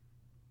shame.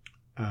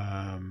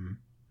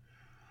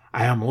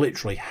 I am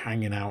literally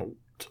hanging out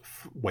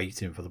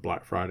waiting for the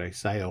Black Friday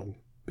sale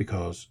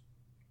because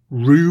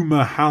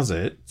rumour has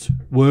it,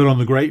 word on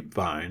the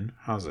grapevine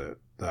has it,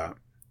 that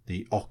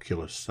the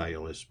Oculus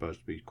sale is supposed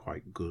to be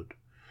quite good.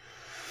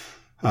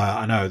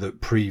 I know that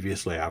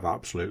previously I've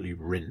absolutely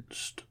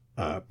rinsed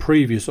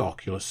previous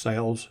Oculus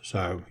sales,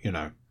 so,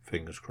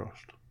 fingers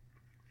crossed.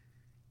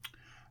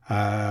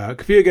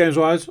 Computer games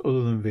wise,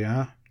 other than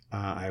VR,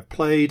 I have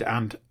played,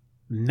 and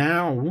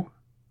now,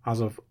 as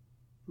of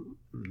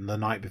the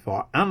night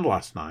before and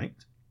last night,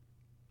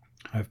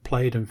 I've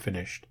played and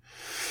finished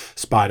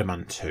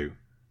Spider-Man 2.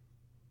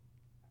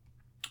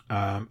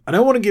 I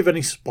don't want to give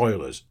any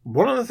spoilers.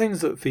 One of the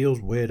things that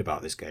feels weird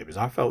about this game is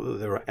I felt that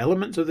there are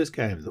elements of this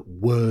game that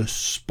were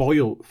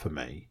spoilt for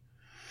me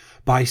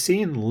by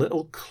seeing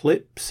little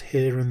clips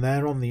here and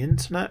there on the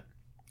internet,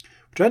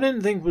 which I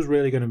didn't think was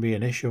really going to be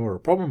an issue or a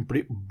problem, but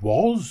it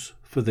was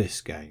for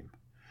this game.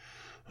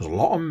 There's a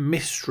lot of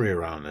mystery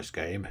around this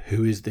game.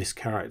 Who is this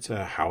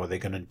character? How are they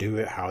going to do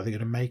it? How are they going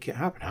to make it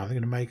happen? How are they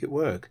going to make it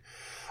work?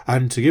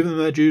 And to give them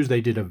their dues,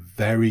 they did a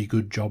very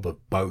good job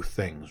of both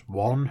things.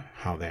 One,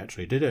 how they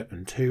actually did it,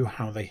 and two,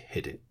 how they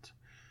hid it.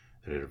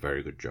 They did a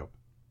very good job.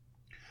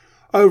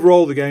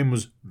 Overall, the game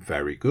was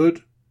very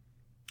good.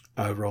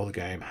 Overall, the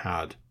game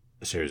had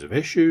a series of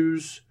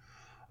issues.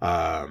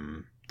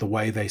 The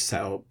way they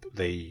set up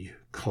the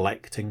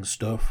collecting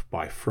stuff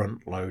by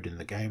front loading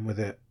the game with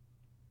it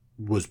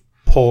was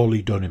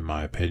poorly done, in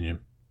my opinion.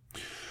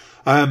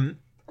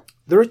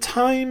 There are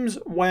times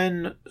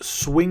when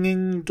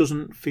swinging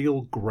doesn't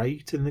feel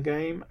great in the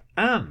game,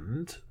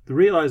 and the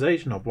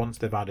realisation of once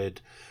they've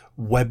added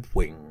web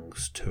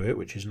wings to it,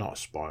 which is not a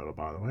spoiler,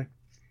 by the way,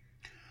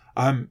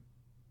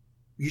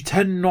 you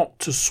tend not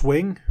to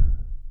swing,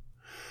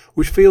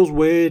 which feels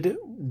weird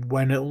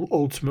when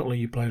ultimately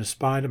you play a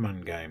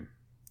Spider-Man game.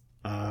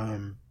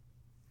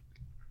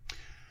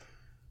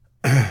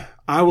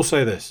 I will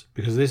say this,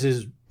 because this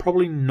is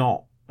probably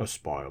not a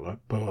spoiler,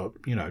 but,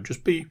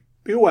 just be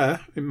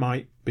aware. It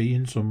might be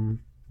in some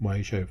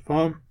way, shape, or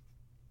form.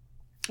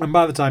 And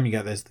by the time you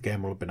get this, the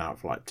game will have been out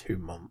for like 2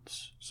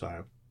 months.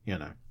 So,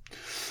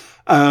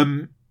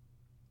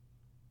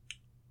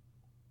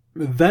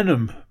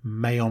 Venom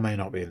may or may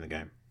not be in the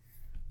game.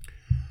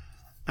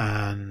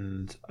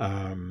 And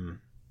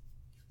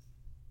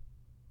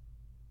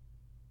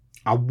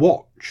I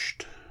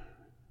watched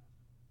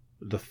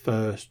the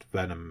first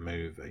Venom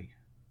movie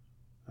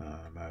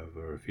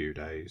over a few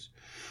days,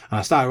 and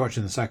I started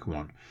watching the second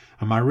one,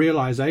 and my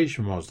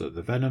realisation was that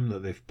the Venom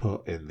that they've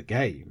put in the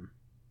game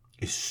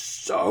is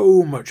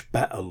so much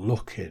better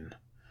looking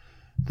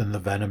than the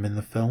Venom in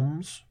the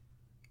films,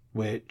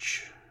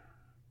 which,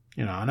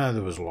 I know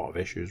there was a lot of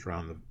issues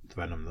around the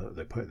Venom that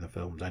they put in the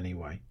films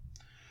anyway.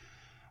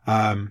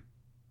 But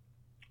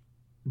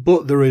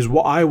there is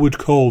what I would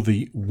call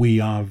the "We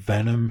Are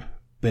Venom"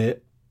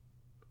 bit,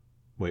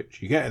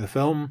 which you get in the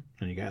film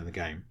and you get in the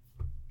game.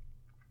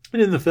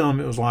 And in the film,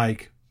 it was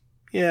like,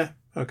 yeah,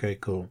 okay,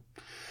 cool.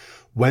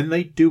 When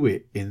they do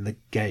it in the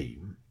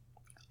game,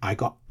 I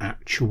got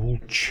actual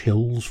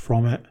chills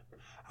from it.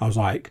 I was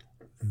like,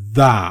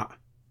 that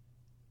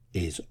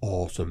is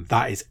awesome.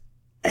 That is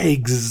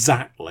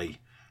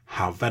exactly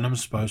how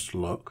Venom's supposed to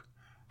look,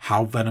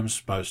 how Venom's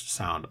supposed to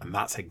sound, and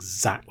that's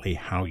exactly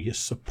how you're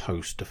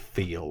supposed to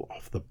feel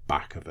off the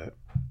back of it.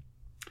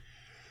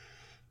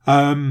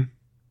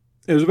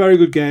 it was a very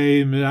good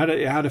game.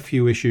 It had a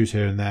few issues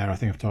here and there. I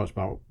think I've talked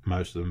about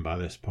most of them by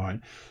this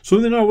point.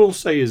 Something I will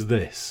say is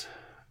this.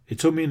 It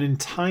took me an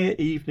entire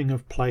evening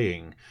of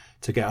playing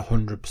to get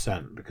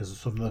 100% because of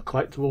some of the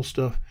collectible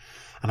stuff.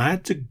 And I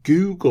had to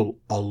Google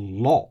a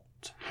lot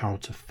how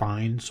to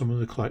find some of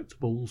the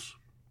collectibles.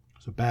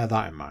 So bear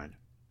that in mind.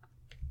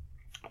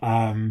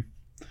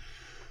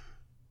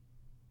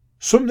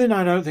 Something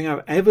I don't think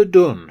I've ever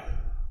done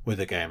with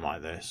a game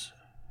like this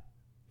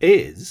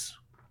is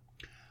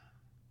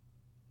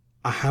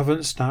I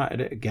haven't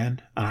started it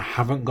again, and I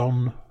haven't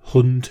gone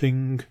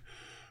hunting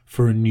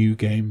for a new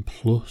game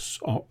plus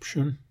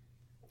option.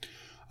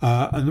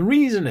 And the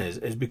reason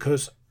is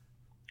because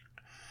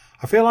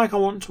I feel like I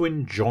want to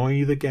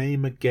enjoy the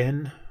game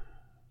again,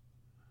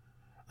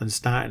 and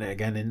starting it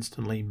again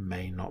instantly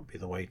may not be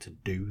the way to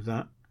do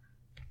that.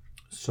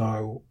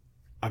 So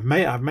I've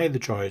made the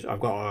choice. I've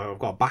got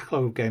a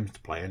backlog of games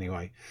to play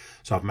anyway,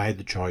 so I've made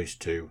the choice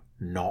to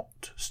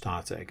not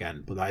start it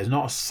again. But that is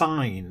not a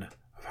sign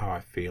of how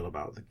I feel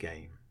about the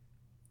game.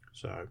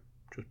 So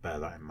just bear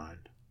that in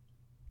mind.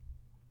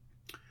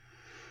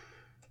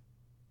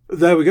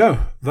 There we go.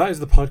 That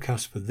is the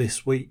podcast for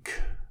this week.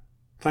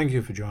 Thank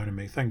you for joining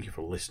me. Thank you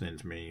for listening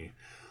to me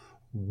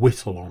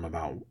whittle on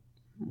about,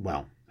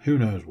 well, who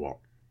knows what.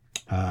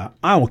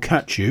 I will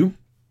catch you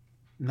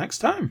next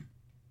time.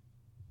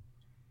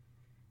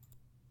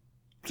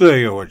 So there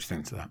you go. What do you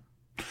think to that?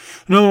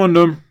 Another one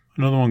done.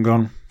 Another one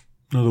gone.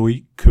 Another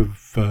week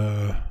of,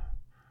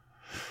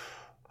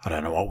 I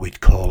don't know what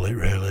we'd call it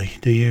really.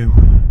 Do you?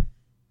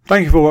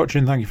 Thank you for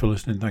watching. Thank you for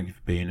listening. Thank you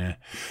for being here.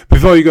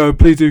 Before you go,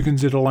 please do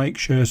consider like,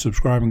 share,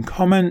 subscribe and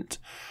comment.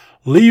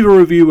 Leave a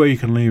review where you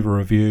can leave a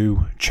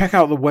review. Check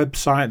out the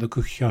website,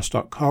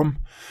 thecookiecast.com.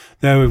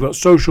 There we've got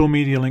social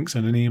media links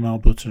and an email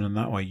button, and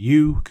that way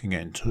you can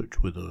get in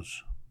touch with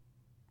us.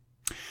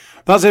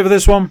 That's it for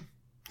this one.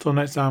 Until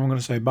next time, I'm going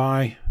to say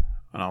bye,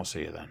 and I'll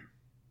see you then.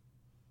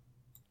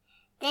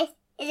 This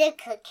is a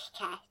Cookie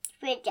Cast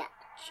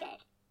production.